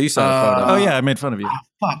 You saw the photo. Oh yeah, I made fun of you.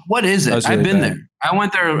 Fuck, what is it? I've been there. I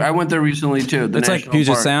went there recently too. It's like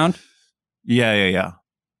Puget Sound. Yeah.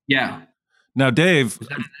 Now, Dave,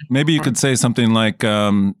 maybe you could say something like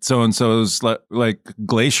so and so's like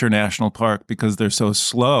Glacier National Park because they're so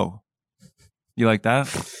slow. You like that?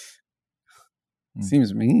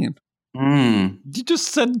 Seems mean. You just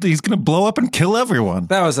said he's going to blow up and kill everyone.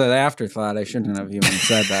 That was an afterthought. I shouldn't have even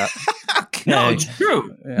said that. Okay. No, it's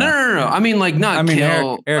true. Yeah. No. I mean, like, not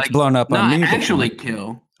kill. Eric's blown up on me. Not actually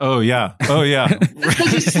kill. Oh, yeah.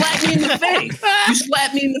 Because you slapped me in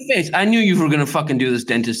the face. I knew you were going to fucking do this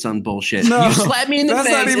dentist son bullshit. No, you slapped me in the face.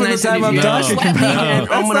 That's not even the time I'm talking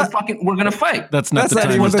about. We're going to fight. That's not the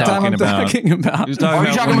time I'm talking about. Are you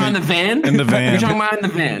talking about in the van? In the van. You're talking about in the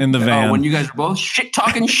van. In the van. Oh, when you guys were both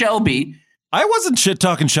shit-talking Shelby. I wasn't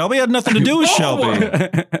shit-talking Shelby. It had nothing to do with Shelby.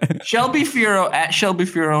 Shelby Furo, at Shelby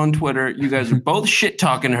Furo on Twitter. You guys are both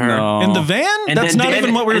shit-talking her. No. In the van? That's not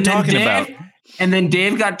even what we were talking about. And then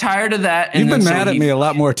Dave got tired of that. And you've been mad at me a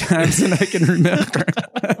lot more times than I can remember.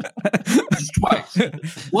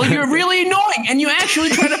 Twice. Well, you're really annoying, and you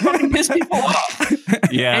actually try to fucking piss people off.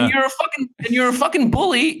 Yeah. And you're a fucking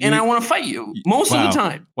bully, and I want to fight you most of the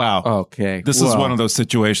time. Wow. Okay. This is one of those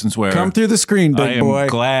situations where come through the screen, big boy. I am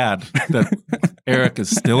glad that Eric is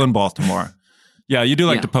still in Baltimore. Yeah, you do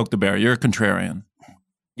like to poke the bear. You're a contrarian.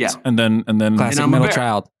 Yeah. And then classic middle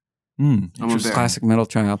child. Classic middle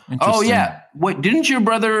child. Oh yeah. Wait, didn't your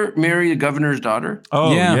brother marry the governor's daughter?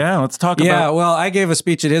 Oh yeah. Let's talk about. Yeah. Well, I gave a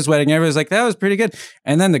speech at his wedding. Everybody's like, "That was pretty good."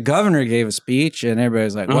 And then the governor gave a speech, and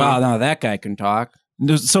everybody's like, "Wow, now that guy can talk."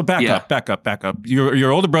 So back up.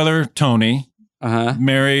 Your older brother Tony,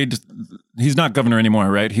 married. He's not governor anymore,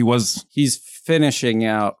 right? He's finishing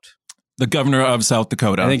out the governor of South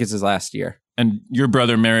Dakota. I think it's his last year. And your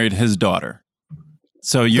brother married his daughter.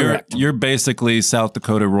 So you're basically South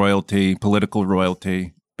Dakota royalty, political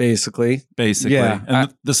royalty. Basically. Yeah.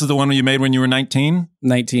 And this is the one you made when you were 19?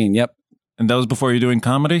 19, yep. And that was before you were doing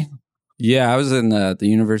comedy? Yeah, I was in the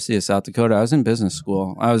University of South Dakota. I was in business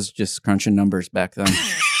school. I was just crunching numbers back then.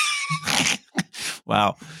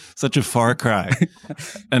 Wow. Such a far cry.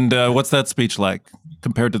 And what's that speech like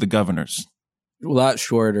compared to the governor's? A lot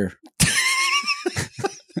shorter.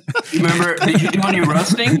 You remember, did you do any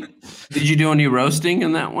roasting? Did you do any roasting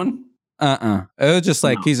in that one? It was just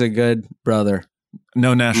like, he's a good brother.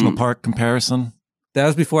 No national park comparison? That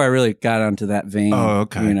was before I really got onto that vein. Oh,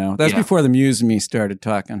 okay. You know, that's before the Muse and me started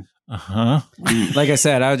talking. Like I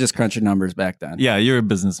said, I was just crunching numbers back then. Yeah, you're a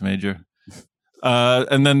business major.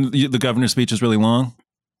 And then the governor's speech is really long?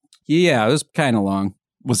 Yeah, it was kind of long.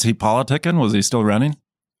 Was he politicking? Was he still running?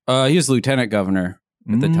 He was lieutenant governor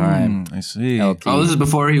at the time. I see. LT. Oh, this is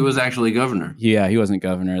before he was actually governor. Yeah, he wasn't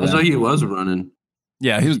governor then. So he was running.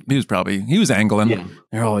 Yeah, he was angling. Yeah.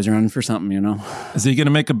 They're always running for something, you know. Is he going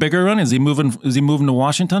to make a bigger run? Is he moving to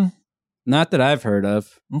Washington? Not that I've heard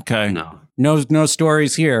of. Okay. No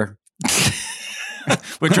stories here.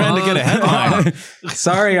 We're trying to get a headline.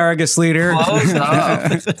 Sorry, Argus leader. Close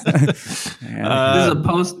up. This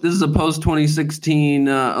is a post 2016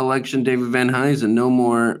 election. David Van Huysen.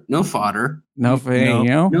 No fodder. No fodder.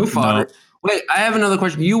 No. Wait, I have another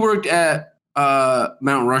question. You worked at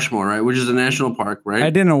Mount Rushmore, right? Which is a national park, right?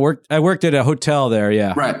 I didn't work. I worked at a hotel there.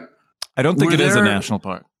 Yeah. Right. I don't think it is a national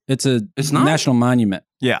park. It's a not? national monument.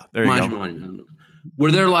 Yeah, there you go. Monument.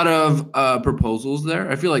 Were there a lot of proposals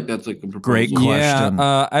there? I feel like that's like a proposal. Great question.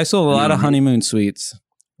 Yeah, I sold a lot of honeymoon suites.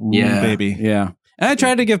 Yeah, baby. Yeah, and I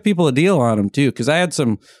tried to give people a deal on them too, because I had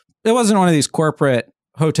some. It wasn't one of these corporate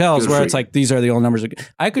hotels where it's like these are the only numbers.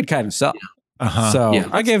 I could kind of sell. So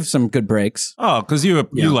I gave some good breaks. Oh, because you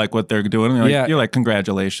like what they're doing. You're like,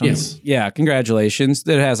 congratulations. Yeah, congratulations.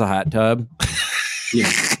 It has a hot tub.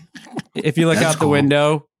 Yeah. If you look out the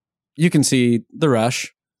window, you can see the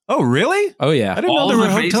Rush. Oh, really? Oh, yeah. I didn't know there were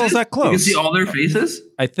hotels that close. You can see all their faces?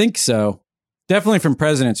 I think so. Definitely from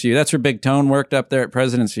President's View. That's where Big Tone worked up there at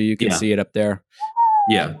President's View. You can see it up there.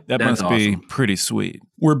 Yeah. That must be pretty sweit.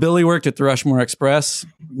 Where Billy worked at the Rushmore Express,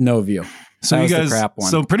 no view. So that you was guys, the crap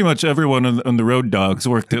one. So pretty much everyone on the Road Dogs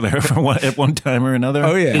worked there at one time or another.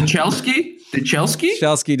 Oh, yeah. Did Chelsky?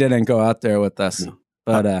 Chelsky didn't go out there with us. No.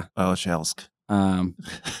 But Chelsk.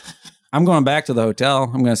 I'm going back to the hotel.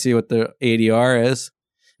 I'm going to see what the ADR is.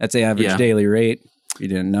 That's the average daily rate. If you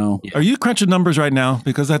didn't know. Yeah. Are you crunching numbers right now?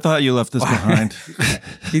 Because I thought you left this behind.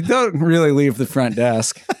 You don't really leave the front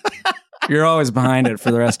desk. You're always behind it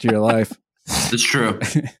for the rest of your life. That's true.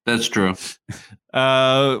 That's true.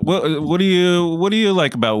 What do you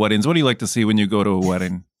like about weddings? What do you like to see when you go to a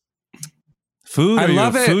wedding? Food? I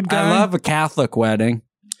love it. Food guy? I love a Catholic wedding.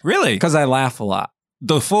 Really? Because I laugh a lot.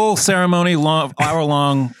 The full ceremony,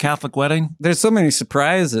 hour-long Catholic wedding? There's so many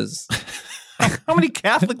surprises. How many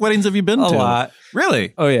Catholic weddings have you been to? A lot.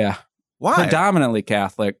 Really? Oh, yeah. Why? Predominantly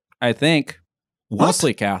Catholic, I think. What?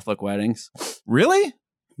 Mostly Catholic weddings. Really?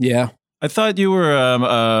 Yeah. I thought you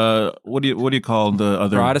were, what do you call the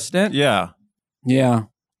other? Protestant? Yeah. Yeah.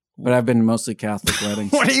 But I've been to mostly Catholic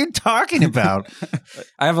weddings. What are you talking about?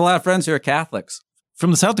 I have a lot of friends who are Catholics. From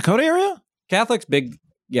the South Dakota area? Catholic's big.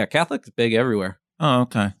 Yeah, Catholic's big everywhere. Oh,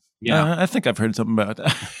 okay. Yeah, I think I've heard something about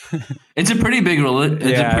that. It's a pretty big religion.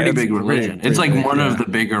 It's big religion. It's like one of the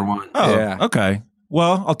bigger ones. Oh, yeah. Okay.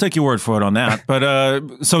 Well, I'll take your word for it on that.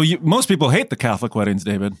 But so most people hate the Catholic weddings,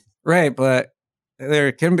 David. Right, but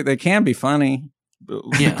they can be funny.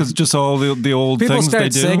 Yeah, because just all the old people things start they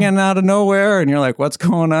do. Singing out of nowhere, and you're like, "What's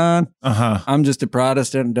going on?" I'm just a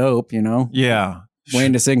Protestant dope, you know. Yeah,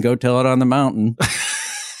 waiting to sing "Go Tell It on the Mountain."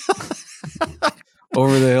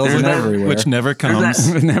 Over the hills and everywhere. Which never comes.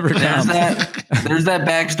 There's that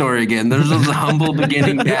backstory again. There's the humble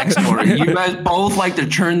beginning backstory. You guys both like to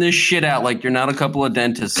churn this shit out like you're not a couple of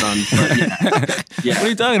dentists, son. But yeah. What are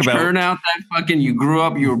you talking about? Churn out that fucking, you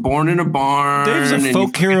were born in a barn. Dave's a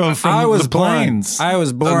folk hero from the plains. I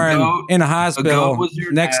was born in a hospital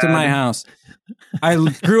next to my house. I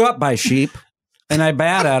grew up by sheep, and I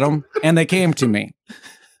bat at them, and they came to me.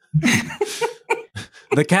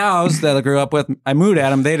 The cows that I grew up with, I mooed at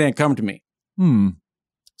them. They didn't come to me.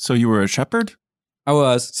 So you were a shepherd? I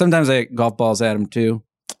was. Sometimes I golf balls at them too.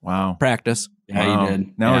 Wow. Practice. Yeah, wow. You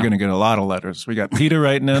did. Now we're going to get a lot of letters. We got Peter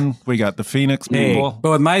writing in. We got the Phoenix people.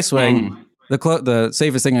 But with my swing, the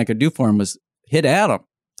safest thing I could do for him was hit at him.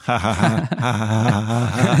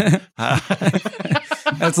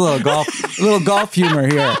 That's a little golf humor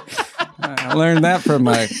here. I learned that from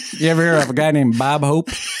you ever hear of a guy named Bob Hope?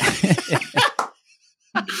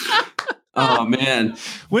 Oh, man.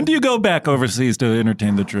 When do you go back overseas to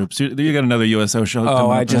entertain the troops? You got another USO show? Oh,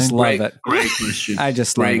 I just love it. Great question. I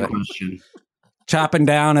just love it. Great question. Chopping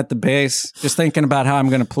down at the base, just thinking about how I'm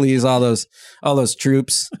going to please all those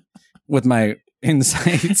troops with my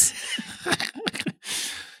insights.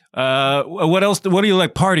 What else? What do you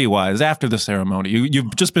like party wise after the ceremony?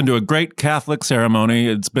 You've just been to a great Catholic ceremony.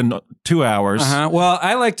 It's been 2 hours. Well,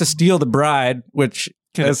 I like to steal the bride, which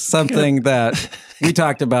is something that we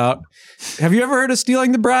talked about. Have you ever heard of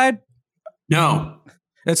stealing the bride? No.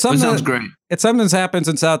 It's something that sounds great. It's something that happens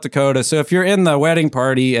in South Dakota. So if you're in the wedding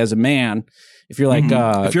party as a man, if you're like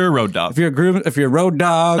if you're a road dog, if you're a road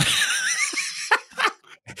dog.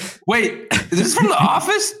 Wait, is this from The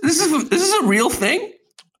Office? This is a real thing?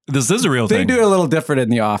 This is a real thing. They do it a little different in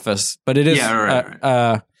The Office, but it is. Yeah,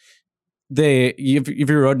 right. If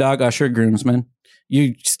you're a road dog, usher, groomsman,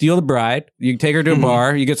 you steal the bride, you take her to a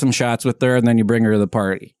bar, you get some shots with her, and then you bring her to the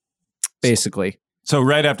party. Basically. So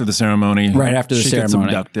right after the ceremony. Right after the ceremony.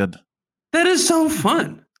 She gets abducted. That is so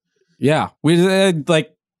fun. Yeah.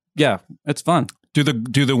 It's fun. Do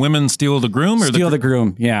the women steal the groom or steal the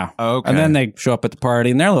groom? Yeah. Oh, okay. And then they show up at the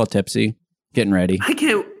party and they're a little tipsy. getting ready. I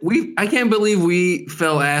can't believe we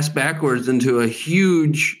fell ass backwards into a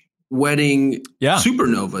huge wedding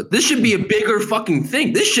supernova. This should be a bigger fucking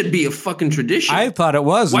thing. This should be a fucking tradition. I thought it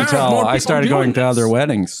was until I started going to other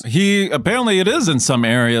weddings. Apparently it is in some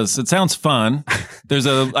areas. It sounds fun.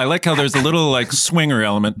 I like how there's a little like swinger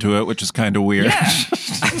element to it, which is kind of weird. Yeah.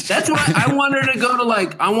 That's why I wanted to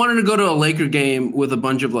go to a Laker game with a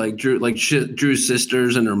bunch of like Drew's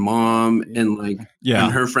sisters and her mom and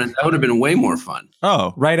and her friends. That would have been way more fun.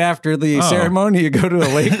 Oh, right after the ceremony, you go to a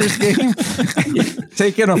Lakers game,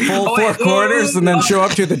 take in a full 4 quarters, and then show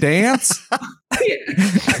up to the dance.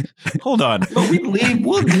 Hold on. But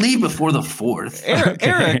we'll leave before the 4th.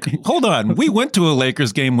 Eric, hold on. We went to a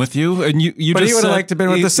Lakers game with you, and you but just he would have liked to have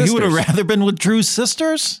been with the sisters. You would have rather been with Drew's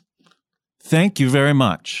sisters? Thank you very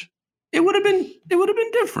much. It would have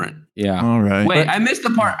been different. Yeah. All right. Wait, I missed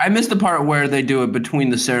the part where they do it between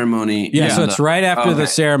the ceremony. Yeah, so it's right after the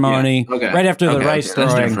ceremony, right after the rice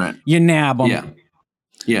throwing. You nab them.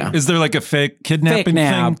 Yeah. Is there like a fake kidnapping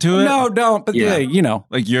thing to it? No, don't. But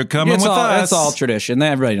like you're coming with us. That's all tradition.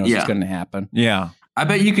 Everybody knows it's going to happen. Yeah. I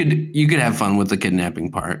bet you could have fun with the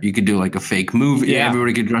kidnapping part. You could do like a fake movie. Yeah.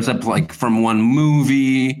 Everybody could dress up like from one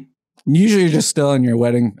movie. Usually you're just still in your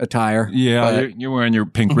wedding attire. Yeah, you're wearing your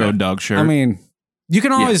pink road dog shirt. I mean, you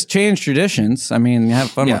can always change traditions. I mean, have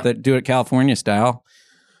fun with it. Do it California style.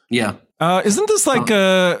 Yeah. Isn't this like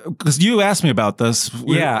because you asked me about this?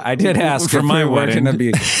 Yeah, I did ask for my wedding to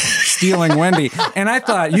be stealing Wendy, and I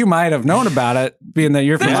thought you might have known about it, being that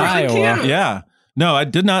you're from Iowa. Cute. Yeah. No, I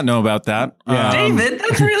did not know about that. David,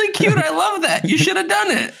 that's really cute. I love that. You should have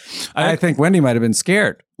done it. I think Wendy might have been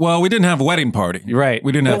scared. Well, we didn't have a wedding party. Right.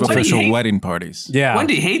 We didn't have official wedding parties. Yeah.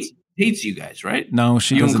 Wendy hates you guys, right? No,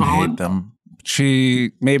 she doesn't hate them.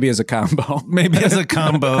 She maybe as a combo. Maybe as a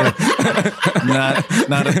combo. not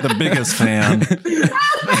the biggest fan.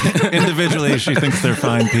 Individually, she thinks they're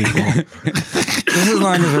fine people. Just as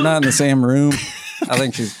long as we're not in the same room. I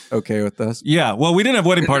think she's okay with this. Yeah. Well, we didn't have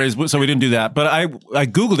wedding parties, so we didn't do that. But I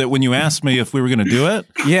Googled it when you asked me if we were going to do it.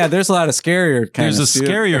 Yeah, there's a lot of scarier There's a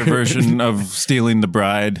scarier version of stealing the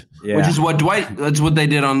bride. Yeah. Which is what that's what they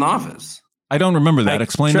did on The Office. I don't remember that.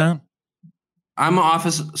 Explain that. I'm an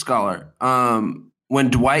Office scholar. When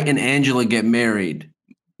Dwight and Angela get married,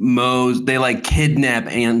 they like kidnap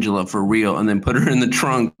Angela for real and then put her in the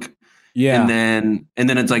trunk. Yeah. And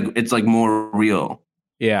then it's like more real.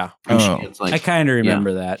 Yeah. I kind of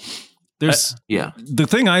remember that. There's the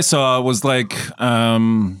thing I saw was like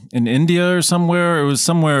in India or somewhere. It was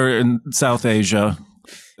somewhere in South Asia.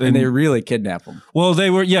 And they really kidnap them. Well, they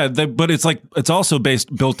were, but it's like, it's also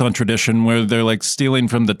built on tradition where they're like stealing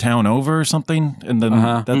from the town over or something. And then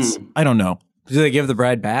I don't know. Do they give the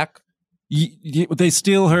bride back? They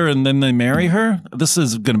steal her and then they marry her? This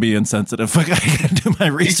is going to be insensitive. I got to do my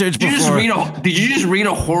research before. Did you just read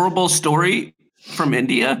a horrible story from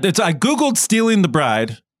India? I Googled stealing the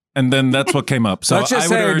bride. And then that's what came up. So let's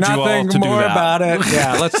just I would say urge you all to nothing do more that. about it.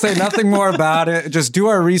 Yeah, let's say nothing more about it. Just do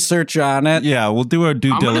our research on it. Yeah, we'll do our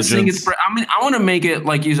due diligence. I want to make it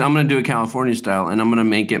like you. I'm going to do it California style, and I'm going to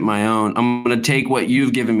make it my own. I'm going to take what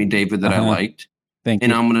you've given me, David, that I liked,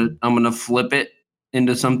 and I'm going to flip it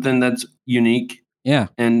into something that's unique. Yeah,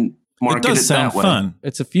 and market it does sound that way. fun.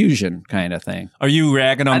 It's a fusion kind of thing. Are you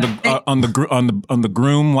ragging on the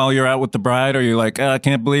groom while you're out with the bride? Or are you like, I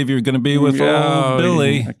can't believe you're going to be with old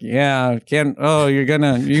Billy? Yeah,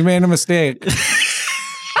 you made a mistake.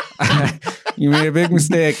 You made a big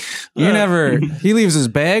mistake. He leaves his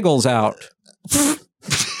bagels out.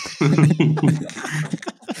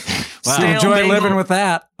 Wow. Enjoy living with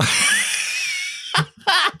that.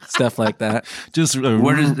 Stuff like that. Just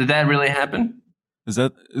did that really happen? Is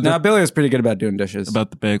that no? Billy was pretty good about doing dishes,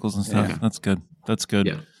 about the bagels and stuff. Yeah. That's good.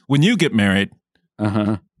 Yeah. When you get married,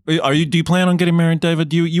 do you plan on getting married, David?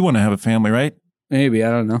 Do you want to have a family, right? Maybe,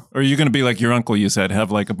 I don't know. Or are you going to be like your uncle? You said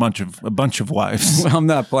have like a bunch of wives. Well, I'm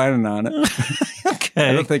not planning on it. Okay.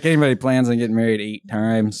 I don't think anybody plans on getting married 8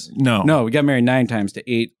 times. No, we got married 9 times to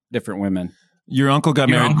 8 different women. Your uncle got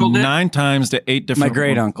married 9 times to 8 different. My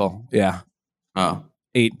great uncle, yeah. Oh,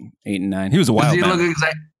 8 and 9. He was a wild man.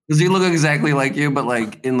 Does he look exactly like you, but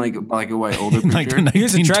like in like a black and white older picture? He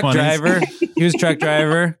was a truck driver.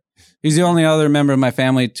 He's the only other member of my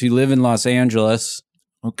family to live in Los Angeles.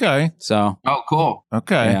 Okay. Oh, cool.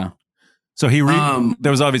 Okay. Yeah. So he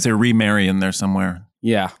there was obviously a remarry in there somewhere.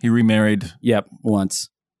 Yeah. He remarried. Yep, once,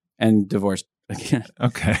 and divorced again.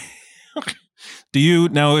 Okay. Do you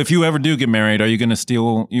now? If you ever do get married, are you going to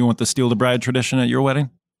steal? You want the steal the bride tradition at your wedding?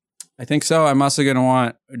 I think so. I'm also going to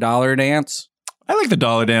want a dollar dance. I like the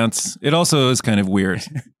dollar dance. It also is kind of weird.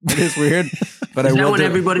 It is weird, but Is I that will. when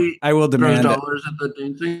everybody I will throws demand it. dollars at the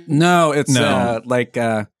dancing? No, it's No.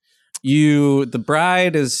 the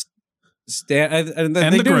bride is and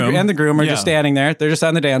the groom are Yeah. just standing there. They're just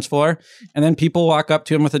on the dance floor, and then people walk up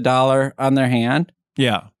to him with $1 on their hand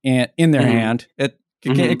Yeah. and in their Mhm. hand.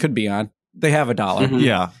 It could be on. They have $1, Mhm.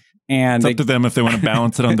 Yeah. and It's up to them if they want to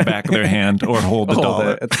balance it on the back of their hand or hold the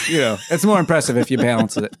dollar. it. It's more impressive if you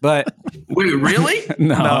balance it, but Wait, really?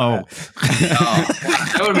 no. No. Oh,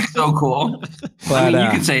 that would be so cool. But, you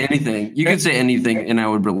could say anything. You could say anything, and I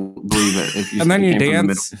would believe it. If you And then you came from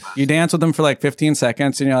the dance. You dance with them for like 15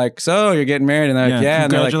 seconds, and you're like, "So you're getting married?" And they're like, "Yeah."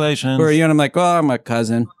 And they're like, Congratulations. "Who are you?" And I'm like, "Well, I'm a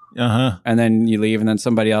cousin." Uh-huh. And then you leave, and then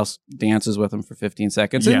somebody else dances with them for 15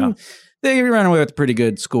 seconds. Yeah. And they run away with a pretty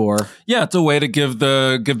good score. Yeah, it's a way to give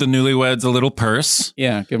the newlyweds a little purse.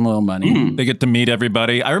 Yeah, give them a little money. Mm. They get to meet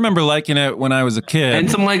everybody. I remember liking it when I was a kid. And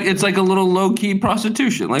it's like a little low key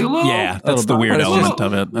prostitution, like a little. Yeah, that's the bit. weird But it's element just-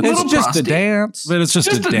 of it. little It's just a prosty. dance. But it's just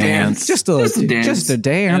a dance. Just a dance. Just a And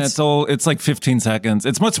dance. it's like 15 seconds.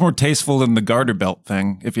 It's much more tasteful than the garter belt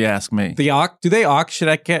thing, if you ask me. Do they auction?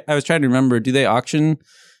 I was trying to remember. Do they auction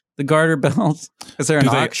the garter belts? Is there an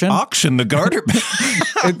Do they auction? auction the garter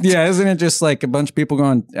belt? Yeah, isn't it just like a bunch of people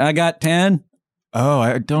going, "I got 10"? Oh,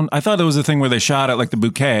 I thought it was a thing where they shot at like the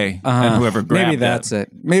bouquet and whoever grabbed Maybe that's it.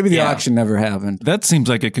 Maybe the auction never happened. That seems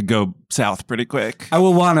like it could go south pretty quick. I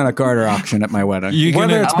will want a garter auction at my wedding. You're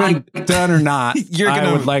Whether gonna- it's been done or not,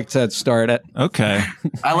 I would like to start it. Okay.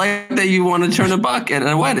 I like that you want to turn a buck at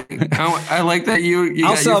a wedding. I like that you.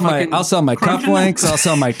 I'll sell my cufflinks. I'll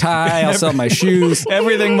sell my tie. I'll sell my shoes.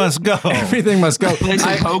 Everything must go. Everything must go. Play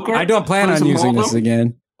some poker? I don't plan Play on some using this Hold'em?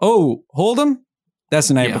 again. Oh, Hold'em? That's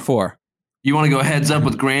the night Yeah. before. You want to go heads up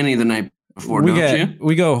with Granny the night before, don't you?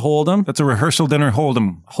 We go Hold'em. That's a rehearsal dinner.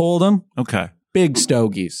 Hold'em. Okay. Big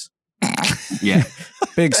stogies. Yeah.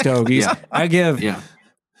 Big stogies. Yeah.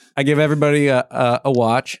 I give everybody a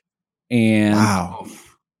watch, and Wow.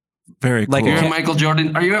 Very cool. Like You're at Michael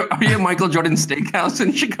Jordan. Are you at Michael Jordan Steakhouse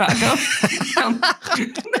in Chicago?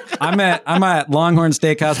 I'm at Longhorn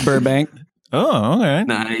Steakhouse Burbank. Oh, okay.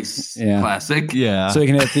 Nice. Yeah. Classic. Yeah. So we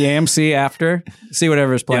can hit the AMC after, see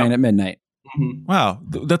whatever's playing Yep. at midnight. Wow.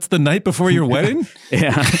 That's the night before your wedding?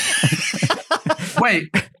 Yeah. Wait.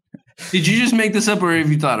 Did you just make this up, or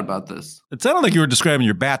have you thought about this? It sounded like you were describing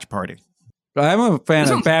your batch party. I'm a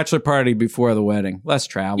fan of bachelor party before the wedding. Less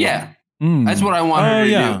travel. Yeah. Mm. That's what I wanted to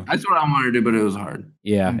yeah. do. That's what I wanted to do, but it was hard.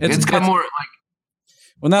 Yeah. It's got more like.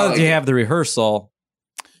 Well, now I that like you it. have the rehearsal,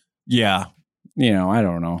 Yeah. I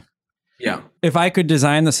don't know. Yeah. If I could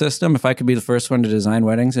design the system, if I could be the first one to design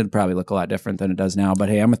weddings, it'd probably look a lot different than it does now. But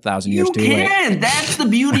hey, I'm 1,000 years You too late. can. That's the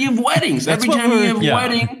beauty of weddings. That's Every what time you we're- have a yeah.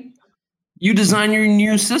 wedding, you design your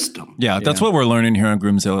new system. Yeah, that's what we're learning here on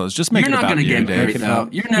Groomzilla is just make You're it not about going to you, get Dave. married, though.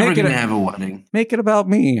 You're never Make it going to a- have a wedding. Make it about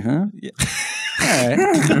me, huh? All right.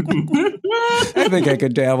 I think I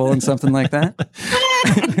could dabble in something like that.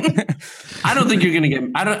 I don't think you're going to get.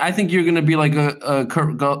 I think you're going to be like a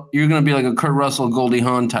Kurt. You're going to be like a Kurt Russell, Goldie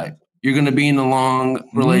Hawn type. You're going to be in a long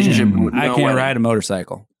relationship. With I no can't wedding. ride a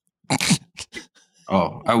motorcycle.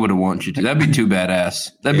 Oh, I wouldn't want you to. That'd be too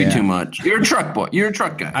badass. That'd Yeah. be too much. You're a truck boy. You're a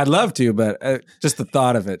truck guy. I'd love to, but just the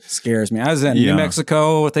thought of it scares me. I was in Yeah. New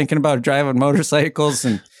Mexico thinking about driving motorcycles,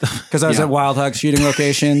 and because I was Yeah. at Wild Hog shooting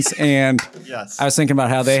locations, and I was thinking about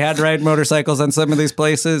how they had to ride motorcycles on some of these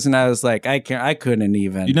places, and I was like, I couldn't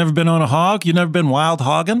even. You never been on a hog? You never been wild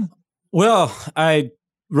hogging? Well, I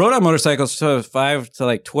rode on motorcycles from 5 to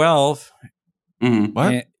like 12. Mhm.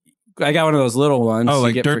 What? And I got one of those little ones. Oh, you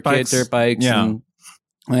like get dirt for bikes? kids, dirt bikes. Yeah. And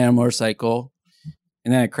I had a motorcycle,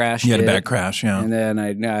 and then I crashed. You had a it, bad crash, yeah. And then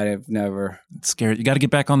I've never. It's scary. You got to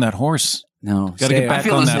get back on that horse. No, Got to get I back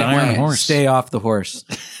feel on the that same iron way. horse. Stay off the horse.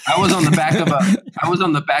 I was on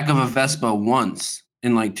the back of a Vespa once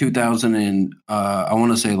in like 2000 and I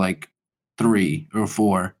want to say like 3 or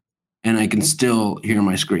 4, and I can still hear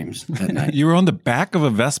my screams at night. You were on the back of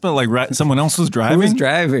a Vespa, like someone else was driving? Who was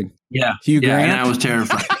driving? Yeah, Hugh yeah, Grant? and I was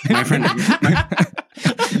terrified. My friend,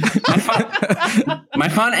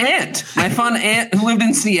 my fun aunt who lived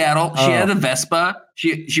in Seattle. She Oh. had a Vespa.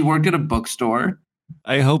 She worked at a bookstore.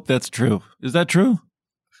 I hope that's true. Is that true?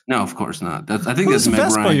 No, of course not. I think Who's that's Meg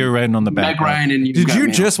Vespa Ryan. you're riding on the back Meg Ryan and Did you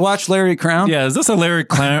just watch Larry Crown? Yeah, is this a Larry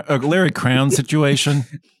Crown situation?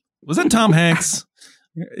 Was it Tom Hanks?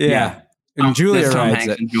 Yeah. And Julia That's Tom rides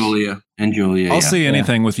Hanks it. and Julia. I'll yeah. see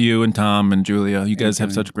anything with you and Tom and Julia. You guys have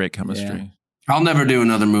Anything. such great chemistry. I'll never do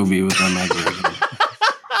another movie with them ever again.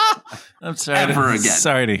 I'm sorry. Ever again.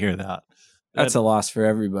 Sorry to hear that. That's a loss for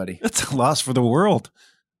everybody. That's a loss for the world.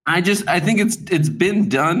 I think it's been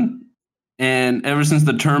done, And ever since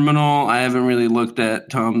The Terminal, I haven't really looked at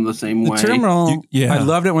Tom the same way. The Terminal, Yeah. I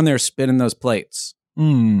loved it when they were spinning those plates.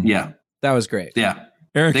 Yeah. That was great. Yeah.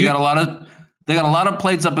 Eric, They got a lot of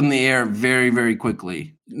plates up in the air very, very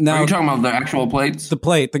quickly. Now, Are you talking about the actual plates? the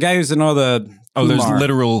plate, the guy who's in all the there's Kumar,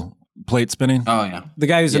 literal plate spinning. Oh yeah. the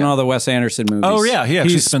guy who's in Yeah. all the Wes Anderson movies. Oh, yeah, he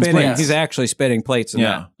actually he's spins spinning, plates. He's actually spinning plates in Yeah.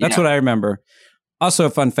 that. That's Yeah. what I remember. Also, a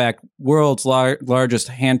fun fact: world's largest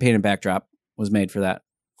hand painted backdrop was made for that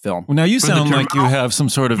film. Well, now you For the sound like you Terminal? have some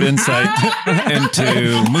sort of insight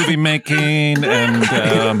into movie making and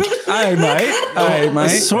I might.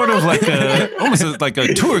 sort of like almost like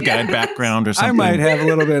a tour guide background or something. I might have a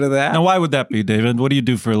little bit of that. Now, why would that be, David? What do you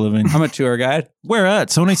do for a living? I'm a tour guide. Where at?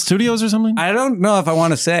 Sony Studios or something? I don't know if I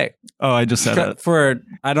want to say. Oh, I just said it.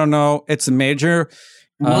 I don't know. It's a major.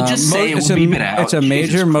 We'll just say it. it's We'll beep it out. It's a Jesus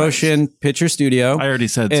major Christ. motion picture studio. I already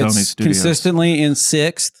said It's Sony Studios. consistently in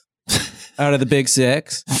 6th out of the big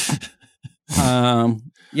 6.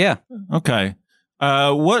 Yeah. Okay.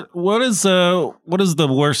 What is the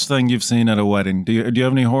worst thing you've seen at a wedding? Do you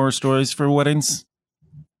have any horror stories for weddings?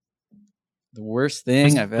 The worst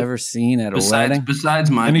thing I've ever seen at a wedding.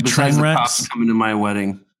 Besides Any train the wrecks? cops coming to my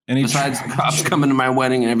wedding. Any Besides the cops coming to my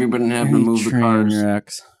wedding and everybody having to move the Train cars.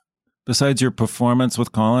 wrecks. Besides your performance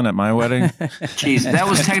with Colin at my wedding? Jeez, that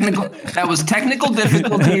was technical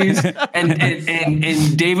difficulties,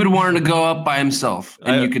 and David wanted to go up by himself,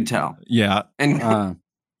 and you could tell. Yeah. And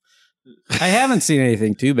I haven't seen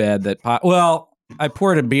anything too bad that. I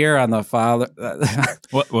poured a beer on the father.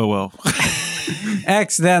 Well.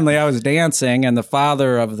 Accidentally, I was dancing, and the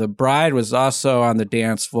father of the bride was also on the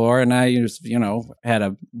dance floor, and I just, had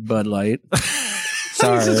a Bud Light.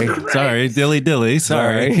 Sorry, dilly.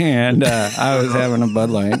 Sorry. And I was having a Bud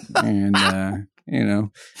Light, and I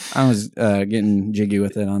was getting jiggy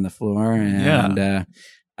with it on the floor, and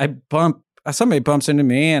somebody bumps into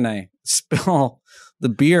me, and I spill the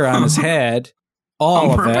beer on his head.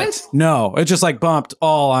 All On of purpose? it. No, it just like bumped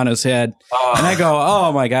all on his head. And I go,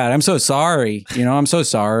 oh my God, I'm so sorry. I'm so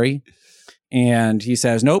sorry. And he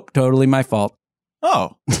says, nope, totally my fault.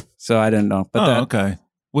 Oh. So I didn't know. But okay.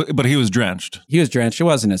 But he was drenched. He was drenched. It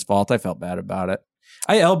wasn't his fault. I felt bad about it.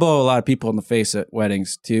 I elbow a lot of people in the face at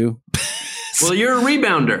weddings too. well, you're a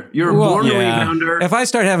rebounder. You're a born rebounder. If I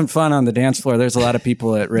start having fun on the dance floor, there's a lot of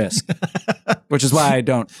people at risk, which is why I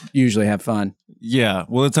don't usually have fun. Yeah.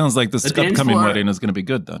 Well, it sounds like this upcoming wedding is going to be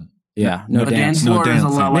good then. Yeah. No the dance. dance floor is a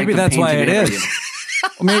lot like Maybe the that's why painted it area. is.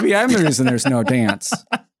 Well, maybe I'm the reason there's no dance.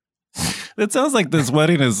 It sounds like this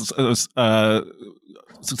wedding is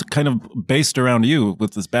kind of based around you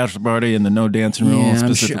with this bachelor party and the no dancing rule Yeah,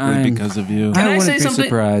 specifically because of you. Can I wouldn't say be something?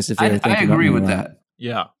 surprised if you were I thinking about agree me with wrong. that.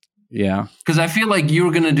 Yeah. Yeah. Because I feel like you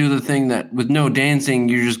were going to do the thing that with no dancing,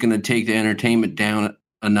 you're just going to take the entertainment down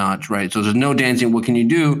a notch, right? So there's no dancing. What can you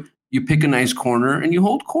do? You pick a nice corner and you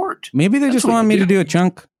hold court. Maybe they That's just what want you me do. to do a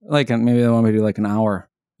chunk, maybe they want me to do like an hour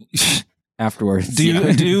afterwards. Do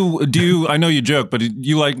you? I know you joke, but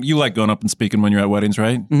you like going up and speaking when you're at weddings,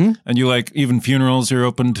 right? Mhm. And you like even funerals. You're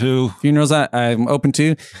open to. Funerals I'm open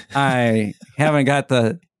to. I haven't got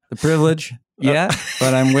the privilege yet,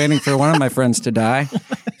 but I'm waiting for one of my friends to die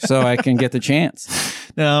so I can get the chance.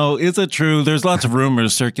 Now, is it true? There's lots of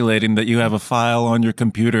rumors circulating that you have a file on your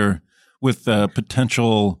computer with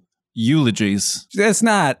potential eulogies It's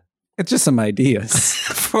not. It's just some ideas.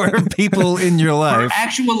 for people in your For life.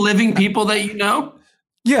 actual living people that you know?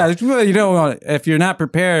 Yeah, well, if you're not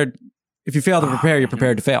prepared, if you fail to prepare, you're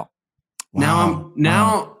prepared to fail.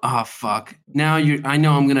 Oh fuck. Now I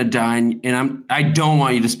know I'm gonna die and I don't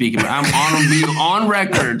want you to speak about it. I'm gonna be on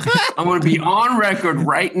record. I'm gonna be on record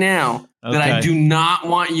right now that I Okay. do not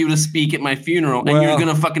want you to speak at my funeral, and you're Well,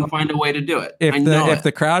 gonna fucking find a way to do it. I If know the if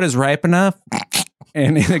the crowd is ripe enough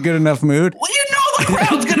and in a good enough mood, well, you know the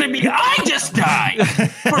crowd's gonna be. I just died.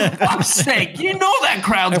 For fuck's sake, you know that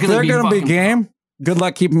crowd's if gonna they're be. going to be fucking- game, good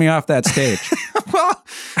luck keeping me off that stage. Well,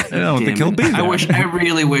 I don't think he'll Damn be it. there. I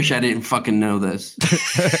really wish I didn't fucking know this.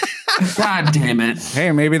 God damn it.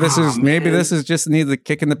 Hey, maybe this is just need the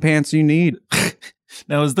kick in the pants you need.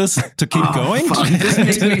 Now, is this to keep going? Fuck. This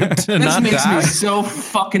makes me, To this not makes die? me so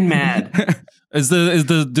fucking mad. Does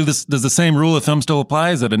the same rule of thumb still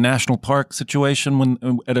apply? Is it a national park situation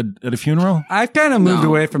when at a funeral? I've kind of moved No.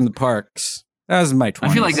 away from the parks. That was in my 20s.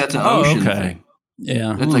 I feel like that's an Oh, ocean okay. thing.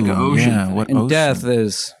 yeah. That's like an Ooh, ocean yeah, thing. what And ocean? death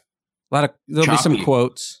is a lot of. There'll be some Choppy.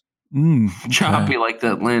 quotes. Okay. Choppy like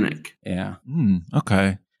the Atlantic. Yeah,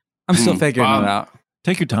 Okay. I'm still figuring Bob. it out.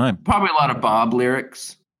 Take your time. Probably a lot of Bob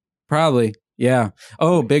lyrics. Probably. Yeah.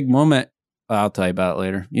 Oh, big moment. I'll tell you about it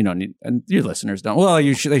later. You don't need, and your listeners don't. Well,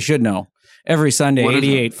 they should know. Every Sunday,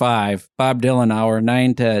 88.5, Bob Dylan Hour,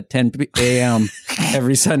 9 to 10 a.m.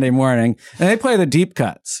 every Sunday morning. And they play the deep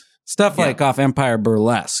cuts. Stuff like off Empire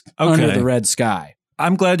Burlesque, Under the Red Sky.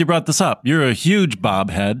 I'm glad you brought this up. You're a huge Bob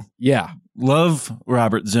head. Yeah. Love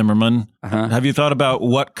Robert Zimmerman. Have you thought about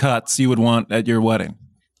what cuts you would want at your wedding?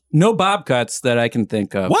 No Bob cuts that I can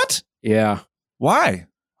think of. What? Yeah. Why?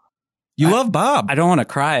 You love Bob. I don't want to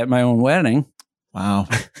cry at my own wedding. Wow.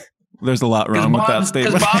 There's a lot wrong with that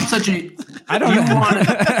statement. Because Bob's such a... I don't know.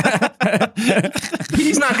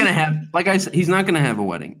 He's not going to have... Like I said, he's not going to have a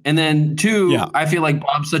wedding. And then, two, I feel like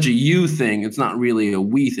Bob's such a you thing. It's not really a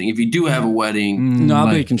we thing. If you do have a wedding... No, I'll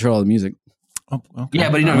be in control of the music. Oh, okay. Yeah,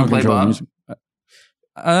 but you're not going to play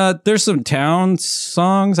Bob? There's some town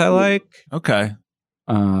songs I like. Okay.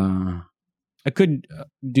 I could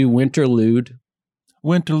do Winterlude.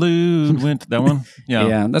 Winterlude, that one? Yeah.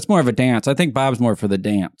 Yeah, that's more of a dance. I think Bob's more for the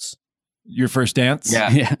dance. Your first dance? Yeah.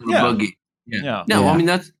 Boogie. Yeah. No, I mean,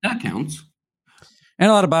 that counts. And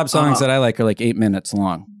a lot of Bob songs that I like are like 8 minutes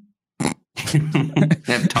long.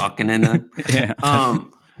 Have talking in them. Yeah.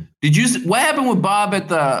 What happened with Bob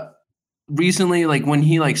recently, like when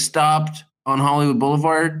he like stopped on Hollywood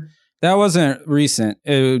Boulevard? That wasn't recent.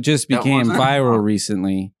 It just became viral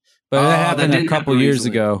recently. But that happened a couple years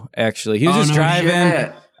ago, actually. He was just driving.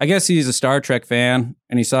 Shit. I guess he's a Star Trek fan,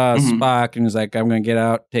 and he saw Spock, and was like, I'm going to get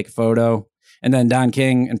out, take a photo. And then Don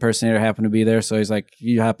King impersonator happened to be there, so he's like,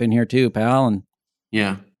 you hop in here too, pal. And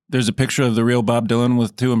there's a picture of the real Bob Dylan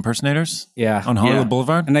with two impersonators on Hollywood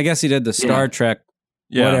Boulevard. And I guess he did the Star Trek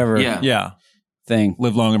whatever thing.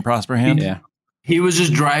 Live long and prosper hand. Yeah. He was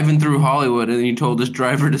just driving through Hollywood, and he told his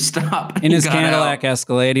driver to stop. In his Cadillac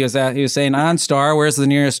Escalade, he was saying, on Star, where's the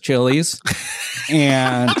nearest Chili's?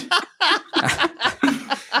 And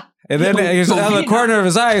then he was on the corner of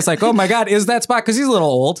his eye, he's like, oh my God, is that Spock? Because he's a little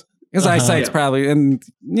old. His eyesight's probably, and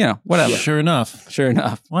whatever. Sure enough.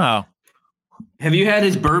 Wow. Have you had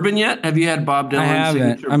his bourbon yet? Have you had Bob Dylan? I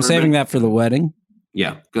haven't. I'm saving that for the wedding.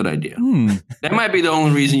 Yeah, good idea. That might be the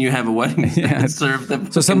only reason you have a wedding. Serve them.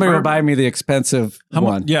 So somebody will buy me the expensive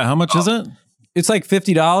one. Yeah, how much is it? It's like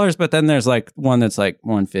 $50, but then there's like one that's like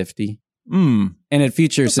 $150. And it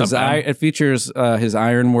features his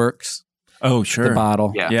Ironworks. Oh, sure. The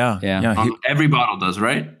bottle. Yeah. Every bottle does,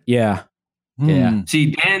 right? Yeah. Yeah.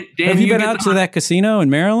 See, Dan, have you been out to that casino in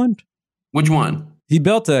Maryland? Which one? He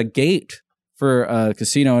built a gate for a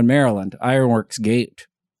casino in Maryland, Ironworks Gate.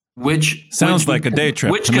 Which sounds like a day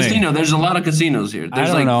trip. Which casino? There's a lot of casinos here. There's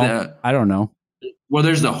I don't know. Well,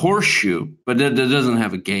 there's the Horseshoe, but that doesn't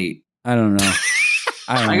have a gate. I don't know.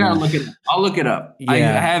 I gotta look it up. I'll look it up. Yeah. I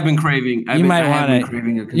have been craving. You might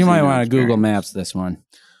want to Google Maps this one.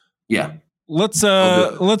 Yeah. Let's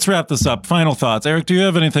wrap this up. Final thoughts, Eric. Do you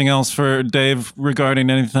have anything else for Dave regarding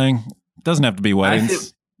anything? It doesn't have to be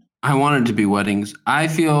weddings. I want it to be weddings. I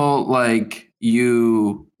feel like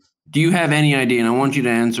you. Do you have any idea? And I want you to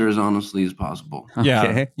answer as honestly as possible. Yeah.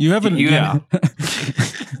 Okay. You haven't. Do you have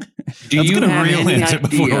real answer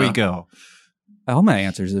before we go? All my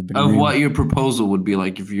answers have been of real. What your proposal would be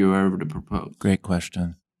like if you were ever to propose. Great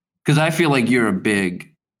question. Because I feel like you're a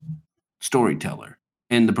big storyteller.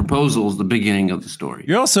 And the proposal is the beginning of the story.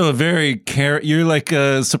 You're also a very you're like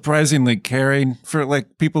surprisingly caring for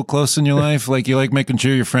like people close in your life. Like you like making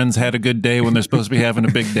sure your friends had a good day when they're supposed to be having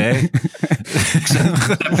a big day.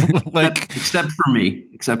 except for me.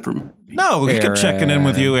 No, he kept checking in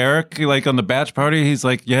with you, Eric. Like on the batch party, he's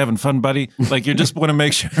like, "You having fun, buddy?" Like you just want to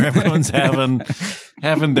make sure everyone's having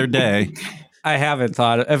their day. I haven't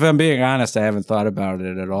thought. If I'm being honest, I haven't thought about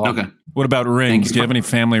it at all. Okay. What about rings? Do you have any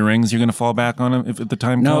family rings you're going to fall back on if the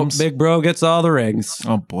time comes? No, big bro gets all the rings.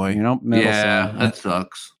 Oh boy, that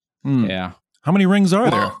sucks. Yeah. How many rings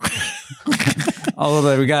are there?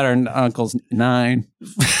 Although we got our uncle's 9.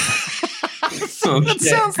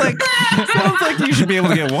 Sounds like you should be able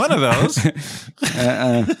to get one of those.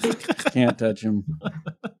 Can't touch him.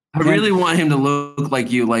 I really want him to look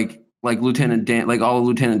like you, like Lieutenant Dan, like all of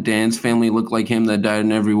Lieutenant Dan's family look like him that died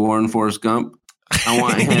in every war in Forrest Gump. I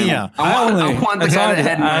want him.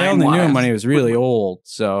 I only knew him when he was really old,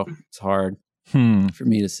 so it's hard for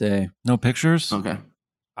me to say. No pictures? Okay.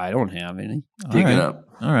 I don't have any. Dig it up.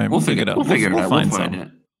 All right, we'll figure it out. We'll figure it out. We'll find it.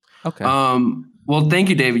 Okay. Well, thank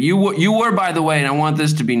you, David. You were, by the way, and I want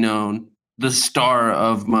this to be known, the star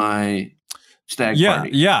of my stag party.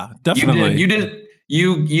 Yeah, definitely.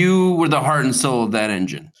 You were the heart and soul of that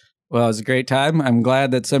engine. Well, it was a great time. I'm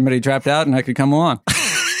glad that somebody dropped out and I could come along.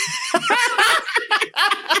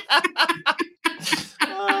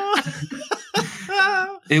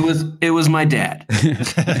 It was my dad.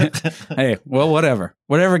 Hey, well,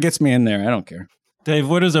 whatever gets me in there, I don't care. Dave,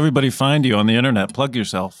 where does everybody find you on the internet? Plug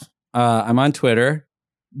yourself. I'm on Twitter.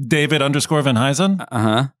 David_Van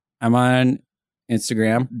Huysen. I'm on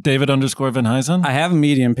Instagram. David_Van Huysen. I have a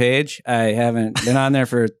Medium page. I haven't been on there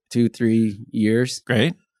for 2-3 years.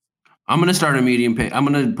 Great. I'm going to start a Medium page. I'm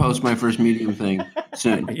going to post my first Medium thing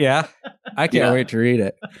soon. Yeah. I can't wait to read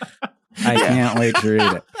it. I can't wait to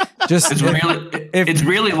read it. It's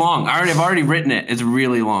really long. I've already written it. It's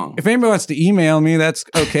really long. If anybody wants to email me, that's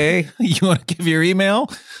okay. You want to give your email?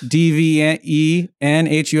 DVENHUIZ.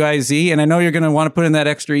 And I know you're going to want to put in that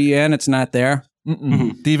extra EN. It's not there.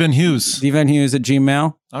 Devan Hughes.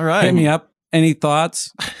 DevanHughes@gmail. All right. Hit me up. Any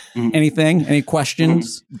thoughts? Anything? Any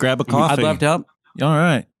questions? Grab a coffee. I'd love to help. All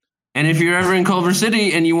right. And if you're ever in Culver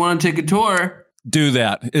City and you want to take a tour, do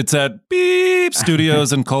that. It's at Beep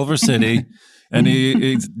Studios in Culver City. And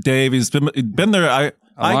he's been there. I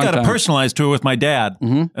got a personalized tour with my dad.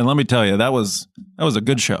 And let me tell you, that was a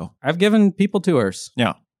good show. I've given people tours.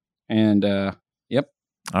 Yeah. And yep.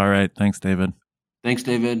 All right. Thanks, David. Thanks,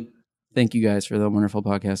 David. Thank you guys for the wonderful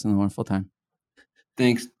podcast and the wonderful time.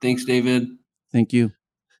 Thanks, David. Thank you.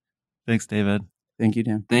 Thanks, David. Thank you,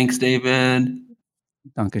 Dan. Thanks, David.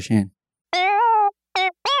 Dankeschön.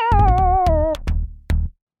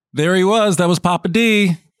 There he was. That was Papa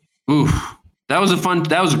D. Oof. That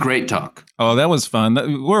was a great talk. Oh, that was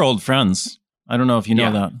fun. We're old friends. I don't know if you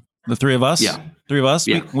know that. The three of us? Yeah. Three of us?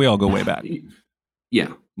 Yeah. We all go way back. Yeah.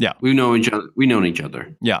 Yeah. We've known each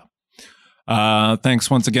other. Yeah. Thanks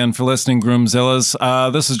once again for listening,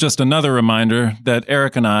 Groomzillas. This is just another reminder that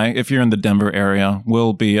Eric and I, if you're in the Denver area,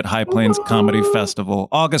 will be at High Plains Comedy Festival,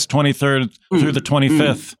 August 23rd through the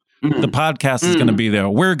 25th. The podcast is going to be there.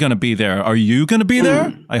 We're going to be there. Are you going to be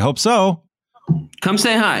there? I hope so. Come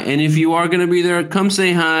say hi. And if you are going to be there, come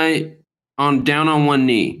say hi down on one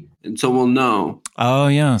knee. And so we'll know. Oh,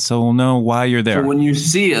 yeah. So we'll know why you're there. So when you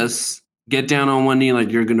see us, get down on one knee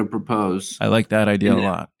like you're going to propose. I like that idea a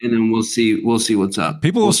lot. And then we'll see what's up.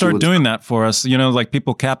 People will start doing that for us. You know, like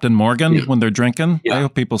people Captain Morgan when they're drinking. Yeah. I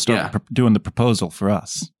hope people start doing the proposal for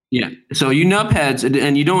us. Yeah. So you nupheads,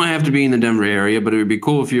 and you don't have to be in the Denver area, but it would be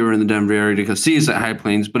cool if you were in the Denver area to see us at High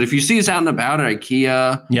Plains. But if you see us out and about at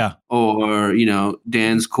IKEA, or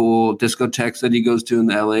Dan's cool discotheques that he goes to in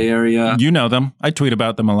the LA area, you know them. I tweet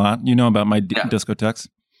about them a lot. You know about my discotheques.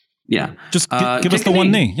 Yeah. Just give us the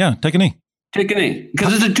one knee. Yeah, take a knee. Take a knee,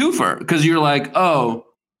 because it's a twofer. Because you're like, oh,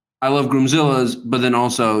 I love Groomzillas, but then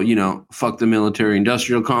also, fuck the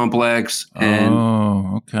military-industrial complex and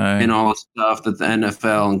and all the stuff that the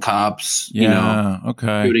NFL and cops,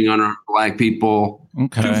 shooting on our black people.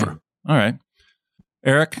 Okay. Twofer. All right.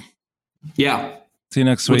 Eric? Yeah. See you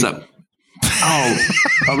next week. What's up? Oh,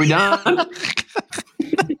 are we done?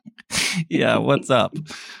 Yeah, what's up?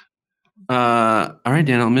 All right,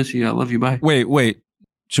 Dan, I'll miss you. I love you. Bye. Wait.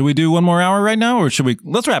 Should we do one more hour right now, or should we?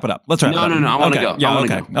 Let's wrap it up. No. I want to go. Yeah.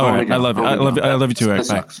 Okay. All right. I love you. I love you too, Eric.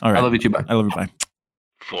 Bye. All right. I love you too. Bye. I love you. Bye.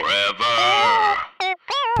 Forever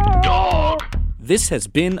Dog. This has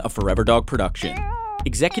been a Forever Dog production.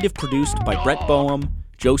 Executive produced by Brett Boehm,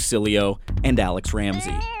 Joe Cilio, and Alex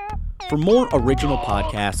Ramsey. For more original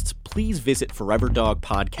podcasts, please visit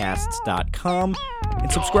foreverdogpodcasts.com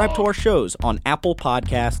and subscribe to our shows on Apple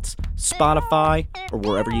Podcasts, Spotify, or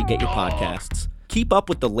wherever you get your podcasts. Keep up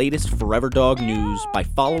with the latest Forever Dog news by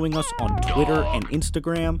following us on Twitter and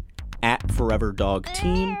Instagram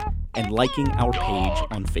 @ForeverDogTeam and liking our page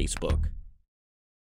on Facebook.